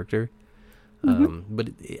a character. But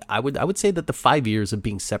I would say that the 5 years of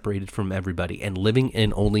being separated from everybody and living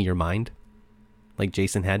in only your mind, like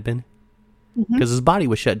Jason had been, because his body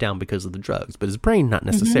was shut down because of the drugs, but his brain not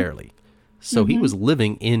necessarily. So he was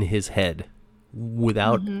living in his head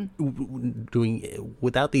without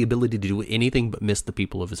without the ability to do anything but miss the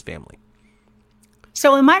people of his family.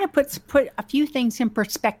 So it might have put a few things in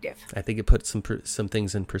perspective. I think it put some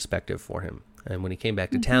things in perspective for him. And when he came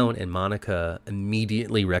back to town, and Monica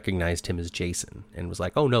immediately recognized him as Jason and was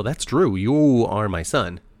like, "Oh no, that's Drew. You are my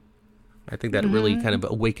son." I think that really kind of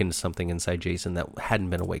awakened something inside Jason that hadn't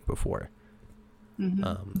been awake before.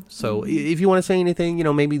 So if you want to say anything,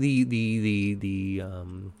 maybe the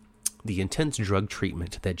intense drug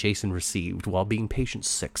treatment that Jason received while being patient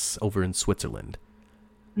 6 over in Switzerland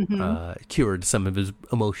cured some of his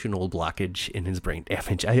emotional blockage in his brain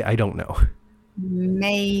damage. I don't know.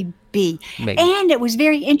 Maybe. Maybe. And it was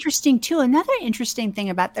very interesting, too. Another interesting thing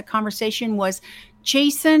about the conversation was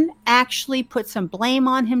Jason actually put some blame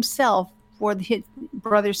on himself for his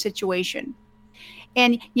brother's situation.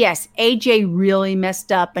 And yes, AJ really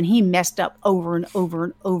messed up, and he messed up over and over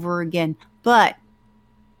and over again. But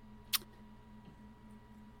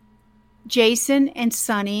Jason and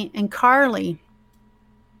Sonny and Carly,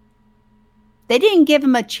 they didn't give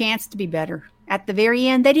him a chance to be better. At the very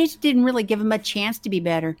end, they just didn't really give him a chance to be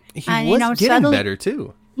better. He was getting better,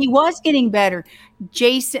 too. He was getting better.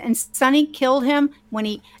 Jason and Sonny killed him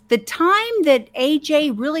when the time that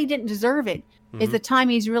AJ really didn't deserve it is the time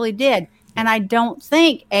he's really dead. And I don't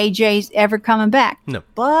think AJ's ever coming back. No.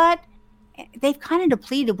 But they've kind of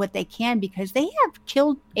depleted what they can because they have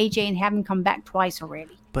killed AJ and haven't come back twice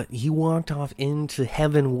already. But he walked off into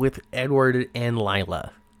heaven with Edward and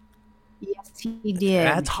Lila. Yes, he did.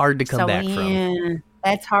 That's hard to come back from.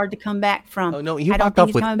 That's hard to come back from. Oh, no, he walked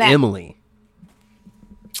off with Emily.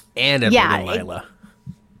 And Edward and Lila.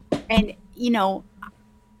 And,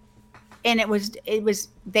 and it was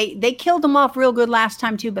they killed him off real good last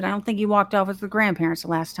time too, but I don't think he walked off with the grandparents the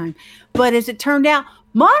last time. But as it turned out,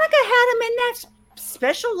 Monica had him in that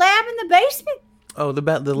special lab in the basement. Oh, the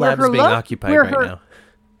lab is being occupied right now.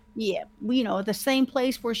 Yeah, the same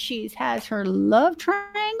place where she has her love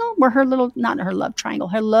triangle, where her not her love triangle,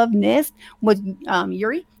 her love nest with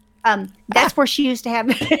Yuri. That's where she used to have.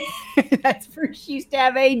 That's where she used to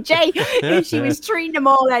have AJ, and she was treating him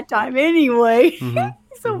all that time anyway.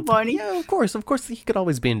 So funny. Yeah, of course, he could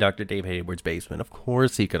always be in Dr. Dave Hayward's basement. Of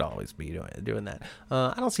course, he could always be doing that.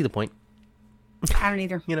 I don't see the point. I don't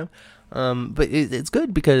either. But it's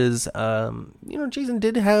good because Jason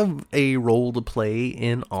did have a role to play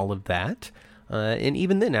in all of that. And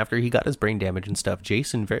even then, after he got his brain damage and stuff,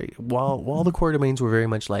 Jason while the Quartermaines were very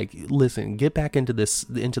much like, listen, get back into this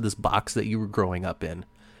box that you were growing up in.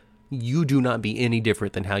 You do not be any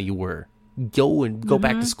different than how you were. Go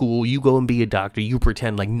back to school. You go and be a doctor. You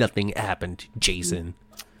pretend like nothing happened, Jason.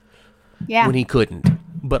 Yeah. When he couldn't.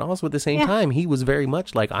 But also at the same time, he was very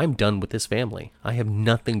much like, I'm done with this family. I have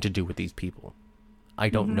nothing to do with these people. I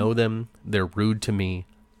don't know them. They're rude to me.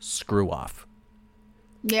 Screw off.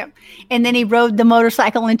 Yep. And then he rode the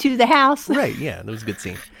motorcycle into the house. Right, yeah, that was a good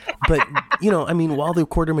scene. But, while the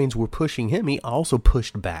Quartermaines were pushing him, he also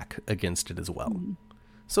pushed back against it as well.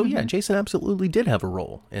 So, yeah, Jason absolutely did have a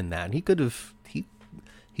role in that. He could have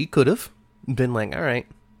been like, all right,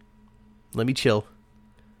 let me chill.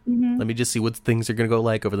 Let me just see what things are going to go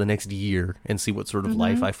like over the next year and see what sort of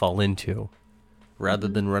life I fall into, rather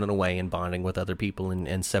than running away and bonding with other people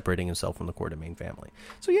and separating himself from the Quartermaine family.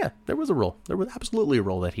 So, yeah, there was a role. There was absolutely a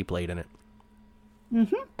role that he played in it.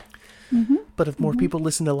 But if more people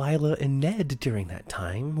listened to Lila and Ned during that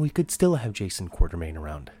time, we could still have Jason Quartermaine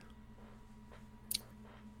around.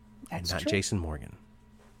 That's and not true. Jason Morgan.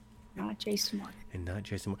 Not Jason Morgan. And not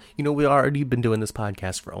Jason Morgan. We've already been doing this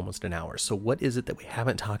podcast for almost an hour. So what is it that we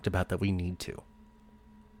haven't talked about that we need to?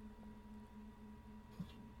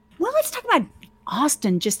 Well, let's talk about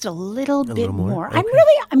Austin just a little bit more. Okay.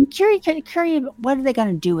 I'm curious. What are they going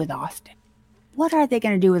to do with Austin? What are they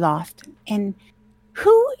going to do with Austin? And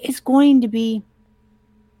who is going to be?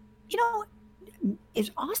 Is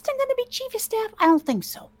Austin going to be chief of staff? I don't think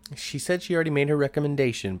so. She said she already made her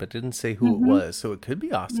recommendation, but didn't say who it was. So it could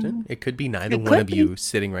be Austin. It could be neither one of you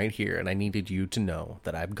sitting right here. And I needed you to know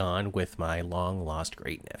that I've gone with my long lost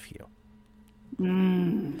great nephew.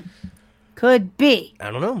 Could be.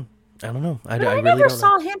 I don't know. I I really never don't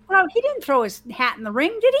saw know. him he didn't throw his hat in the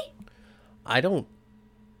ring, did he? I don't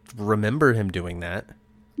remember him doing that.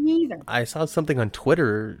 Neither. I saw something on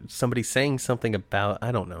Twitter, somebody saying something about,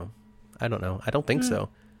 I don't know. I don't think so.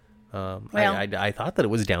 I thought that it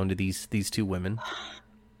was down to these two women.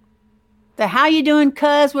 The "How You Doing,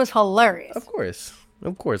 Cuz" was hilarious. Of course.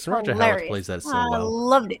 Roger Howard plays that so well. I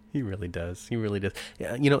loved it. He really does.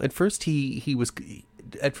 Yeah, at first he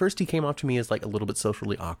came off to me as like a little bit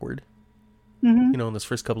socially awkward. In those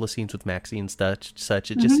first couple of scenes with Maxie and such,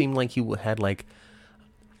 it just seemed like he had like,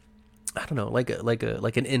 I don't know, like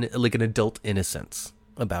an adult innocence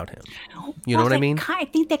about him. You know what I mean? I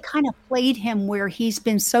think they kind of played him where he's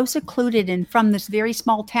been so secluded and from this very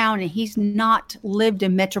small town, and he's not lived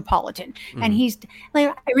in metropolitan. And he's like,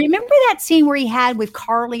 I remember that scene where he had with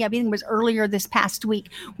Carly, I think it was earlier this past week,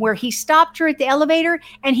 where he stopped her at the elevator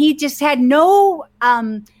and he just had no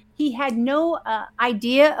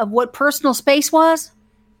idea of what personal space was.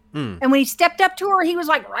 And when he stepped up to her, he was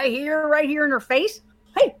like right here in her face.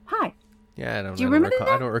 Hey, hi. Yeah, I don't. Do you remember that?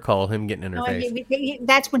 I don't recall him getting in her face.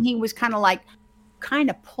 That's when he was kind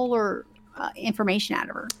of pull her information out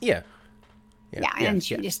of her. Yeah, and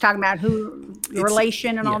she just talking about who the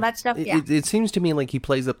relation and all that stuff. It seems to me like he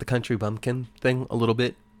plays up the country bumpkin thing a little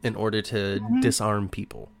bit in order to disarm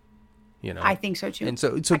people. You know, I think so too. And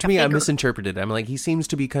so like to me, I misinterpreted. I'm like, he seems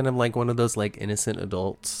to be kind of like one of those like innocent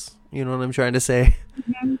adults. You know what I'm trying to say?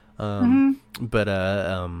 But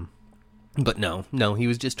no, he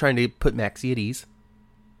was just trying to put Maxie at ease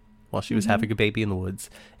while she was having a baby in the woods.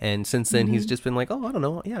 And since then, he's just been like, oh, I don't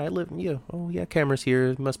know. Yeah, I live, oh, yeah, camera's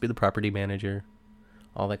here. Must be the property manager.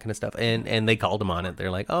 All that kind of stuff. And they called him on it.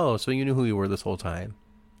 They're like, oh, so you knew who you were this whole time.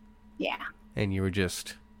 Yeah. And you were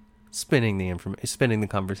just spinning the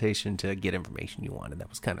conversation to get information you wanted. That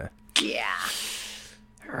was kind of... Yeah.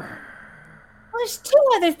 Well, there's two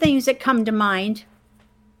other things that come to mind.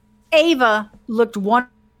 Ava looked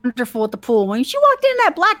wonderful at the pool. When she walked in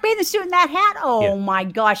that black bathing suit and that hat, oh my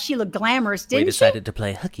gosh, she looked glamorous, didn't she? We decided to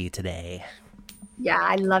play hooky today. Yeah,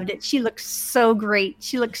 I loved it. She looked so great.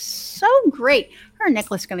 Her and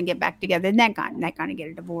Nicholas going to get back together. And that going to get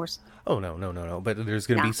a divorce. Oh, no. But there's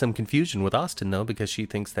going to be some confusion with Austin, though, because she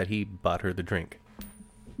thinks that he bought her the drink.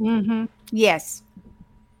 Mm-hmm. Yes.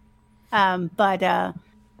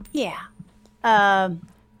 Yeah. That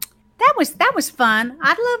was fun. I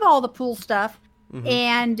love all the pool stuff.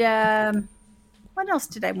 And what else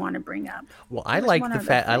did I want to bring up? Well, I like the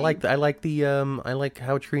fact I like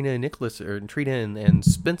how Trina and Nicholas or Trina and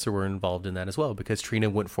Spencer were involved in that as well, because Trina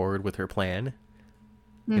went forward with her plan.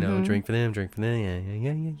 You know, drink for them,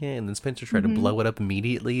 yeah. And then Spencer tried to blow it up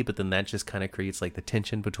immediately, but then that just kind of creates like the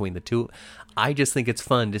tension between the two. I just think it's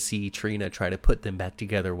fun to see Trina try to put them back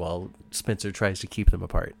together while Spencer tries to keep them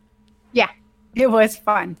apart. Yeah, it was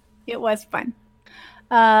fun. Yeah,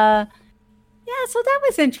 so that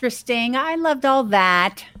was interesting. I loved all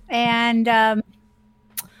that. And, oh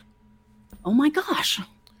my gosh,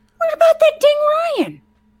 what about that ding Ryan?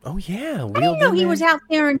 Oh, yeah. I didn't know he was out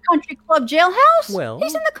there in Country Club Jailhouse. Well,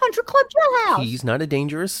 he's in the Country Club Jailhouse. He's not a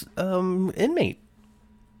dangerous inmate.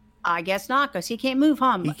 I guess not, because he can't move,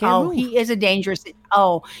 huh? He can't move. He is a dangerous...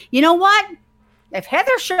 Oh, you know what? If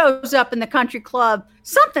Heather shows up in the country club,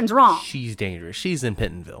 something's wrong. She's dangerous. She's in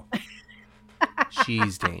Pentonville.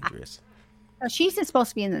 She's dangerous. She's supposed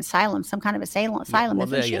to be in an asylum, some kind of asylum.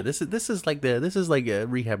 Isn't she? Yeah. This is like a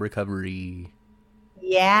rehab recovery.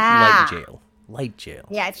 Yeah. Light jail.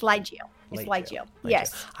 Yeah, it's light jail. Light jail.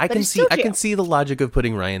 Yes. I can see the logic of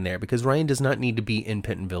putting Ryan there, because Ryan does not need to be in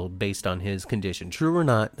Pentonville based on his condition. True or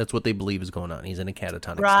not, that's what they believe is going on. He's in a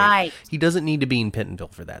catatonic state. He doesn't need to be in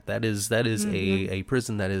Pentonville for that. That is a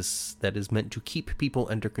prison that is meant to keep people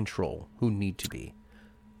under control who need to be.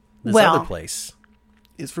 This other place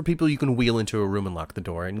is for people you can wheel into a room and lock the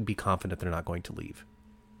door and be confident they're not going to leave.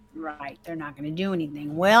 Right. They're not going to do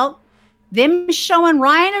anything. Well, them showing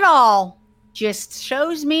Ryan at all just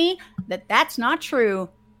shows me that that's not true.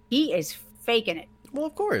 He is faking it. Well,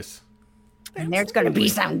 of course. And there's going to be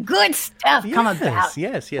some good stuff come about.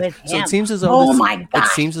 Yes. With him. So it seems as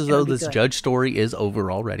though this judge story is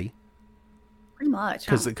over already. Pretty much.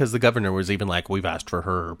 Because the governor was even like, we've asked for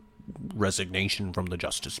her resignation from the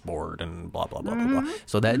Justice Board and blah blah blah blah blah.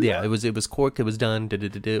 So that it was court. It was done.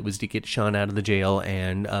 It was to get Sean out of the jail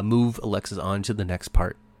and move Alexis on to the next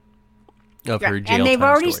part of her jail. And they've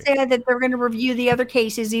already story. said that they're going to review the other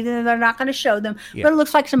cases, even though they're not going to show them. Yeah. But it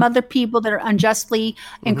looks like some other people that are unjustly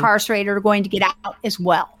incarcerated are going to get out as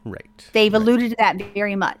well. Right. They've alluded to that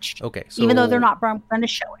very much. Okay. So, even though they're not going to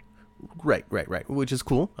show it. Right. Which is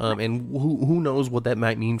cool. And who knows what that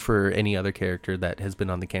might mean for any other character that has been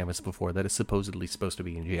on the canvas before that is supposedly supposed to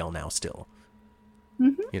be in jail now still.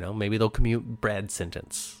 Mm-hmm. You know, maybe they'll commute Brad's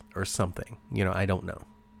sentence or something. You know, I don't know.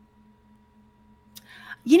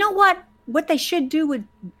 You know what? What they should do with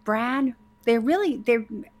Brad, and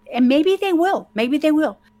maybe they will.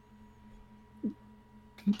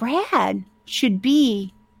 Brad should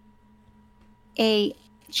be a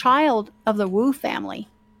child of the Wu family.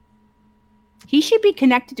 He should be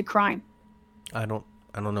connected to crime. I don't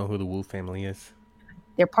know who the Wu family is.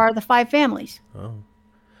 They're part of the 5 families. Oh,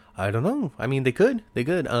 I don't know. I mean, they could.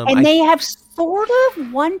 And they have sort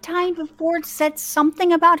of one time before said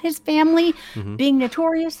something about his family being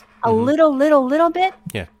notorious. A little bit.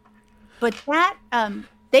 Yeah. But that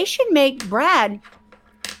they should make Brad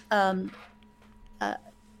one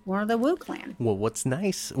of the Wu clan. Well, what's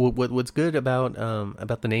nice, what's good about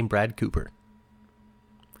the name Brad Cooper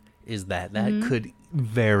is that could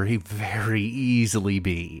very, very easily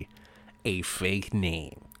be a fake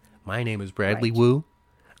name. My name is Bradley Wu.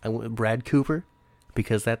 I went Brad Cooper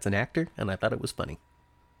because that's an actor, and I thought it was funny.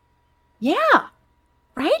 Yeah.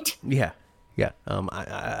 Right? Yeah.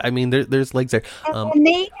 I mean, there's legs there.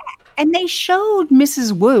 And they showed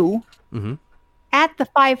Mrs. Wu at the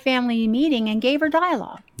 5-family meeting and gave her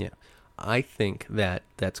dialogue. Yeah. I think that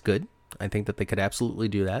that's good. I think that they could absolutely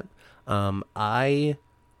do that.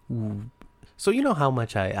 So you know how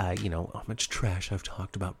much how much trash I've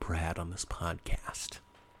talked about Brad on this podcast.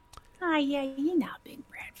 Yeah, you're not a big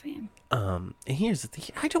Brad fan. And here's the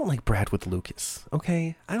thing. I don't like Brad with Lucas,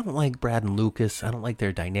 okay? I don't like Brad and Lucas. I don't like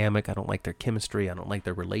their dynamic. I don't like their chemistry. I don't like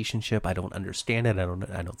their relationship. I don't understand it. I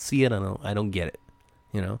don't see it. I don't get it.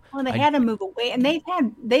 You know? Well, they had to move away,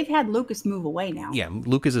 and they've had Lucas move away now. Yeah,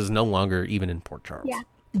 Lucas is no longer even in Port Charles. Yeah.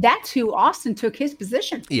 That's who Austin took his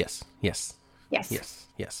position. Yes.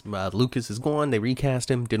 Lucas is gone. They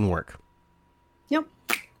recast him. Didn't work. Yep.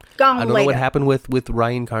 Gone I don't know what happened with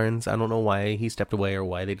Ryan Carnes. I don't know why he stepped away or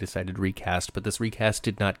why they decided to recast, but this recast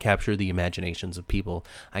did not capture the imaginations of people,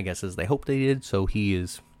 I guess, as they hoped they did, so he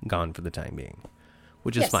is gone for the time being,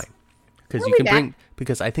 which is fine.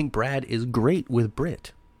 Because I think Brad is great with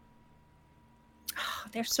Britt. Oh,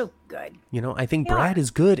 they're so good. You know, I think Brad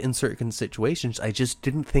is good in certain situations. I just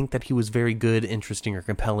didn't think that he was very good, interesting, or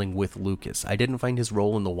compelling with Lucas. I didn't find his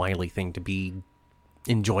role in the Wiley thing to be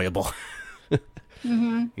enjoyable.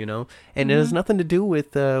 Mm-hmm. You know, and it has nothing to do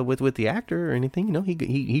with the actor or anything. You know,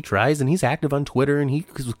 he tries, and he's active on Twitter, and he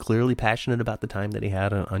was clearly passionate about the time that he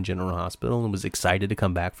had on General Hospital, and was excited to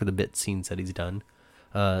come back for the bit scenes that he's done,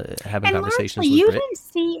 having conversations with Britt.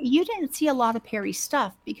 You didn't see a lot of Perry's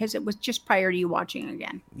stuff because it was just prior to you watching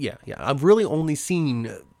again. Yeah. I've really only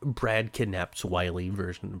seen Brad kidnaps Wiley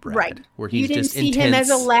version of Brad, right? Where he's just intense. You didn't see him as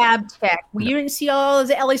a lab tech. No. You didn't see all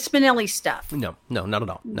the Ellie Spinelli stuff. No, not at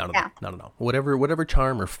all. Not at all. Whatever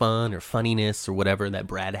charm or fun or funniness or whatever that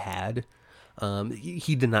Brad had,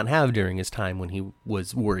 he did not have during his time when he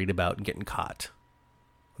was worried about getting caught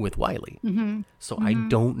with Wiley. Mm-hmm. So I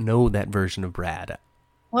don't know that version of Brad.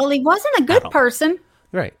 Well, he wasn't a good person.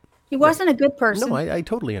 Right. He wasn't a good person. No, I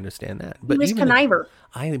totally understand that. But he was conniver.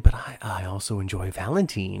 I also enjoy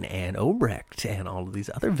Valentine and Obrecht and all of these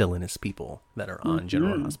other villainous people that are on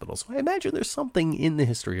General Hospital. So I imagine there's something in the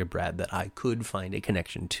history of Brad that I could find a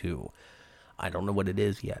connection to. I don't know what it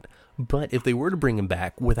is yet. But if they were to bring him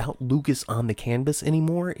back without Lucas on the canvas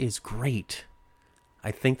anymore, is great.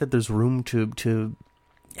 I think that there's room to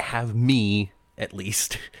have me, at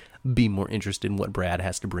least, be more interested in what Brad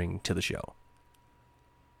has to bring to the show.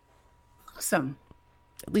 Awesome.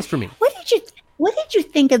 At least for me. What did you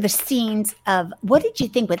think of the scenes of, what did you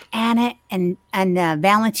think with Anna and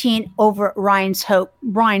Valentine over at Ryan's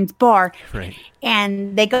bar? Right.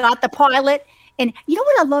 And they got the pilot. And you know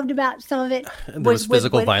what I loved about some of it? There was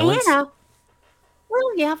physical violence? Anna.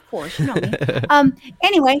 Well, yeah, of course. You know me.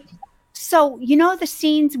 Anyway, so you know the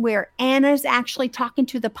scenes where Anna's actually talking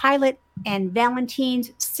to the pilot and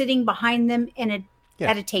Valentine's sitting behind them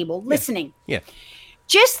at a table listening. Yeah.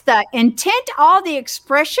 Just the intent, all the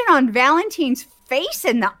expression on Valentine's face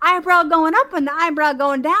and the eyebrow going up and the eyebrow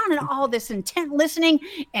going down and all this intent listening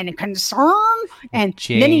and concern. And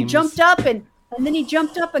then he jumped up and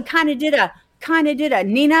kind of did a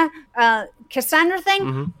Nina Cassandra thing.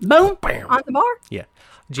 Mm-hmm. Boom. Bam. On the bar. Yeah.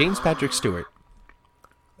 James Patrick Stewart.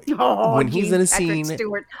 Oh, when he's in a scene,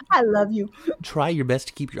 Stewart, I love you. Try your best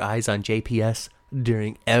to keep your eyes on JPS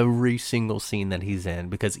during every single scene that he's in,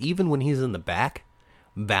 because even when he's in the back,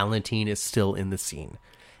 Valentine is still in the scene.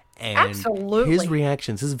 And absolutely. His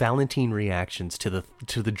Valentine reactions to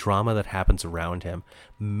the drama that happens around him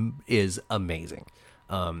is amazing.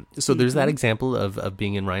 So there's that example of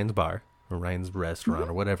being in Ryan's bar or Ryan's restaurant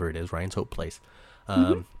or whatever it is, Ryan's Hope Place.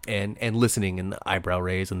 And listening and the eyebrow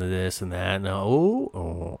raise and the this and that and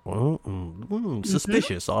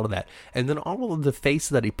suspicious, all of that. And then all of the face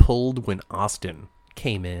that he pulled when Austin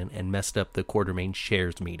came in and messed up the Quartermain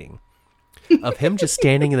shares meeting. Of him just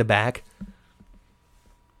standing in the back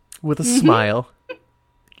with a smile.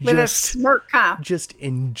 With a smirk, just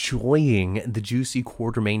enjoying the juicy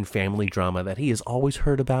Quartermain family drama that he has always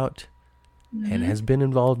heard about and has been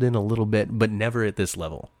involved in a little bit, but never at this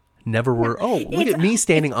level. Never were, look at me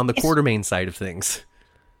standing on the Quartermain side of things.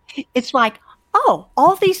 It's like,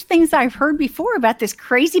 all these things I've heard before about this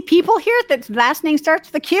crazy people here that last name starts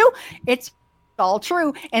with a Q, it's all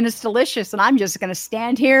true, and it's delicious, and I'm just going to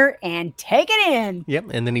stand here and take it in. Yep,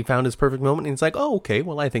 and then he found his perfect moment, and he's like, okay,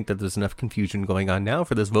 well, I think that there's enough confusion going on now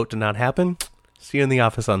for this vote to not happen. See you in the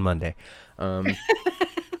office on Monday.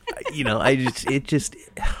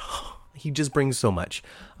 He just brings so much.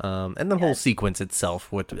 And the whole sequence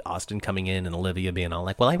itself with Austin coming in and Olivia being all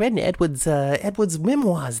like, well, I read in Edward's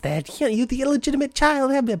memoirs that you're the illegitimate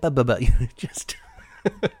child. Just...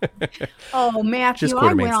 Oh, Matthew,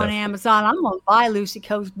 I went on Amazon. I'm going to buy Lucy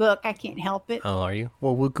Coe's book. I can't help it. Oh, are you?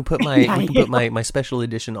 Well, we can put my special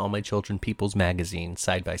edition All My Children People's Magazine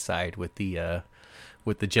side by side with the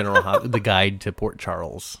with the the guide to Port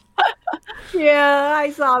Charles. Yeah,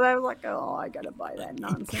 I saw that. I was like, oh, I gotta buy that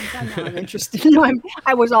nonsense. Now I'm interested. No,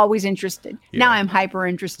 I was always interested. Yeah. Now I'm hyper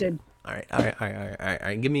interested. All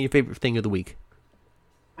right. Give me your favorite thing of the week.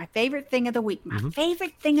 My favorite thing of the week. My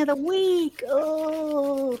favorite thing of the week.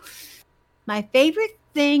 Oh, my favorite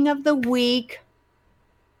thing of the week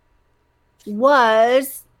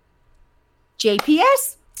was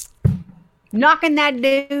JPS knocking that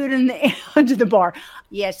dude into the bar.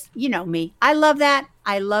 Yes, you know me. I love that.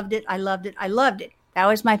 I loved it. That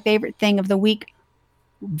was my favorite thing of the week,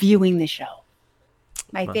 viewing the show.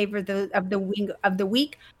 My favorite of the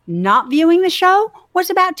week, not viewing the show, was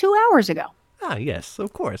about 2 hours ago. Ah, yes,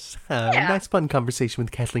 of course. Nice fun conversation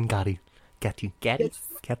with Kathleen Gaddy. Kathleen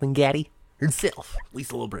Gaddy herself,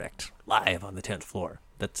 Lisa Lobrecht, live on the 10th floor.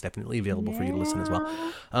 That's definitely available for you to listen as well.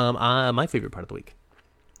 My favorite part of the week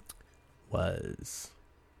was,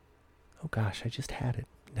 oh gosh, I just had it.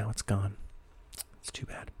 Now it's gone. It's too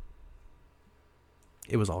bad.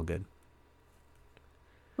 It was all good.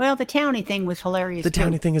 Well, the townie thing was hilarious. The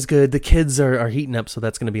townie thing is good. The kids are heating up, so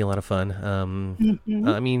that's going to be a lot of fun.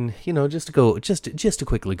 I mean, just to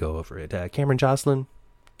quickly go over it. Cameron Jocelyn,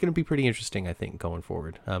 going to be pretty interesting, I think, going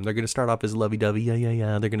forward. They're going to start off as lovey-dovey,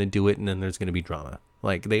 yeah. They're going to do it, and then there's going to be drama.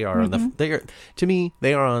 Like they are on the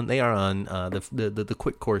the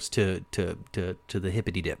quick course to the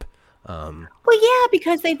hippity dip. Well, yeah,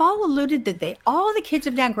 because they've all alluded that all the kids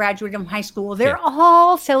have now graduated from high school. They're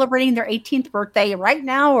all celebrating their 18th birthday right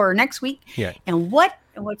now or next week. Yeah. And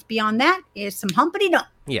what's beyond that is some humpity dump.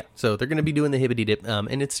 Yeah. So they're going to be doing the hippity dip.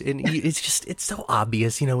 And it's so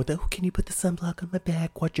obvious, with the, can you put the sunblock on my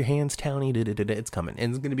back? Watch your hands, townie. It's coming.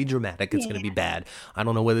 And it's going to be dramatic. It's going to be bad. I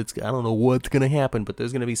don't know what's going to happen, but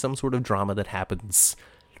there's going to be some sort of drama that happens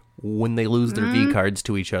when they lose their V cards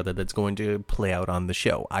to each other that's going to play out on the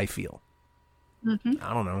show, I feel.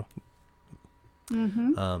 I don't know.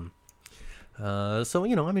 So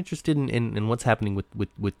I'm interested in what's happening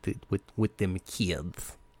with them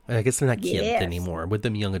kids. I guess they're not kids anymore. With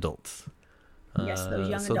them young adults. Yes, those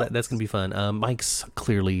young so adults. That's gonna be fun. Mike's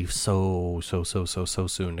clearly so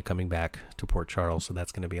soon to coming back to Port Charles, so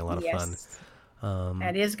that's gonna be a lot of fun.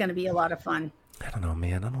 That is going to be a lot of fun. I don't know,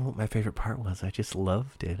 man. I don't know what my favorite part was. I just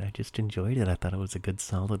loved it. I just enjoyed it. I thought it was a good,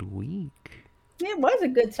 solid week. It was a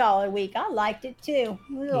good, solid week. I liked it, too.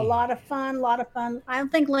 It was a lot of fun, I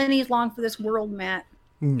don't think Lenny's long for this world, Matt.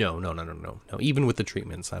 No. Even with the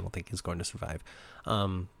treatments, I don't think he's going to survive.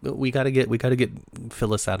 We gotta get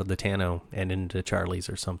Phyllis out of the Tano and into Charlie's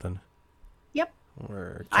or something. Yep.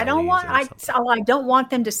 Or I don't want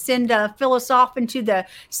them to send Phyllis off into the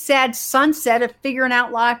sad sunset of figuring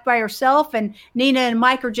out life by herself, and Nina and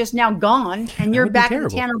Mike are just now gone, and you're back in the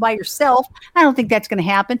Tano by yourself. I don't think that's going to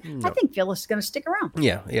happen. No. I think Phyllis is going to stick around.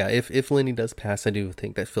 Yeah. If Lenny does pass, I do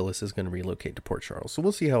think that Phyllis is going to relocate to Port Charles. So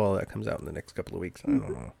we'll see how all that comes out in the next couple of weeks. I don't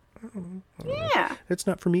know. Yeah. It's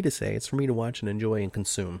not for me to say. It's for me to watch and enjoy and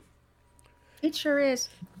consume. It sure is.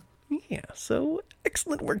 Yeah, so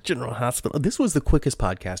excellent work, General Hospital. This was the quickest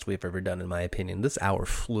podcast we've ever done, in my opinion. This hour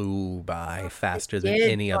flew by faster than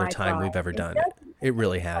any other time we've ever done. It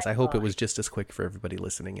really has. I hope it was just as quick for everybody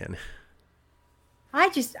listening in. I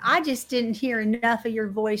just didn't hear enough of your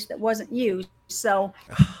voice that wasn't you. So,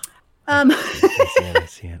 I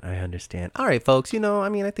see it. I understand. All right, folks.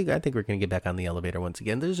 I think we're gonna get back on the elevator once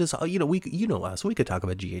again. There's just, us. We could talk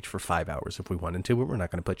about GH for 5 hours if we wanted to, but we're not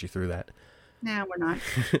gonna put you through that. No, we're not.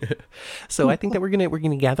 So I think that we're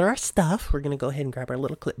gonna gather our stuff. We're gonna go ahead and grab our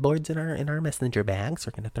little clipboards in our messenger bags.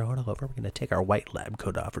 We're gonna throw it all over. We're gonna take our white lab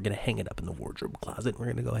coat off. We're gonna hang it up in the wardrobe closet. We're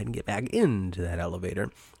gonna go ahead and get back into that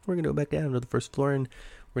elevator. We're gonna go back down to the first floor, and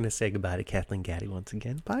we're gonna say goodbye to Kathleen Gaddy once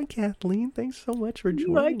again. Bye, Kathleen. Thanks so much for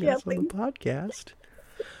joining us on the podcast.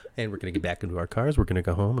 And we're gonna get back into our cars. We're gonna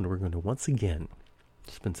go home, and we're gonna once again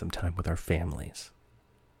spend some time with our families.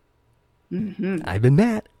 I've been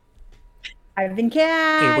Matt. I've been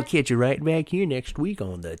Kat. And we'll catch you right back here next week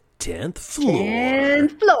on the 10th floor.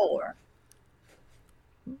 10th floor.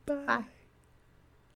 Bye.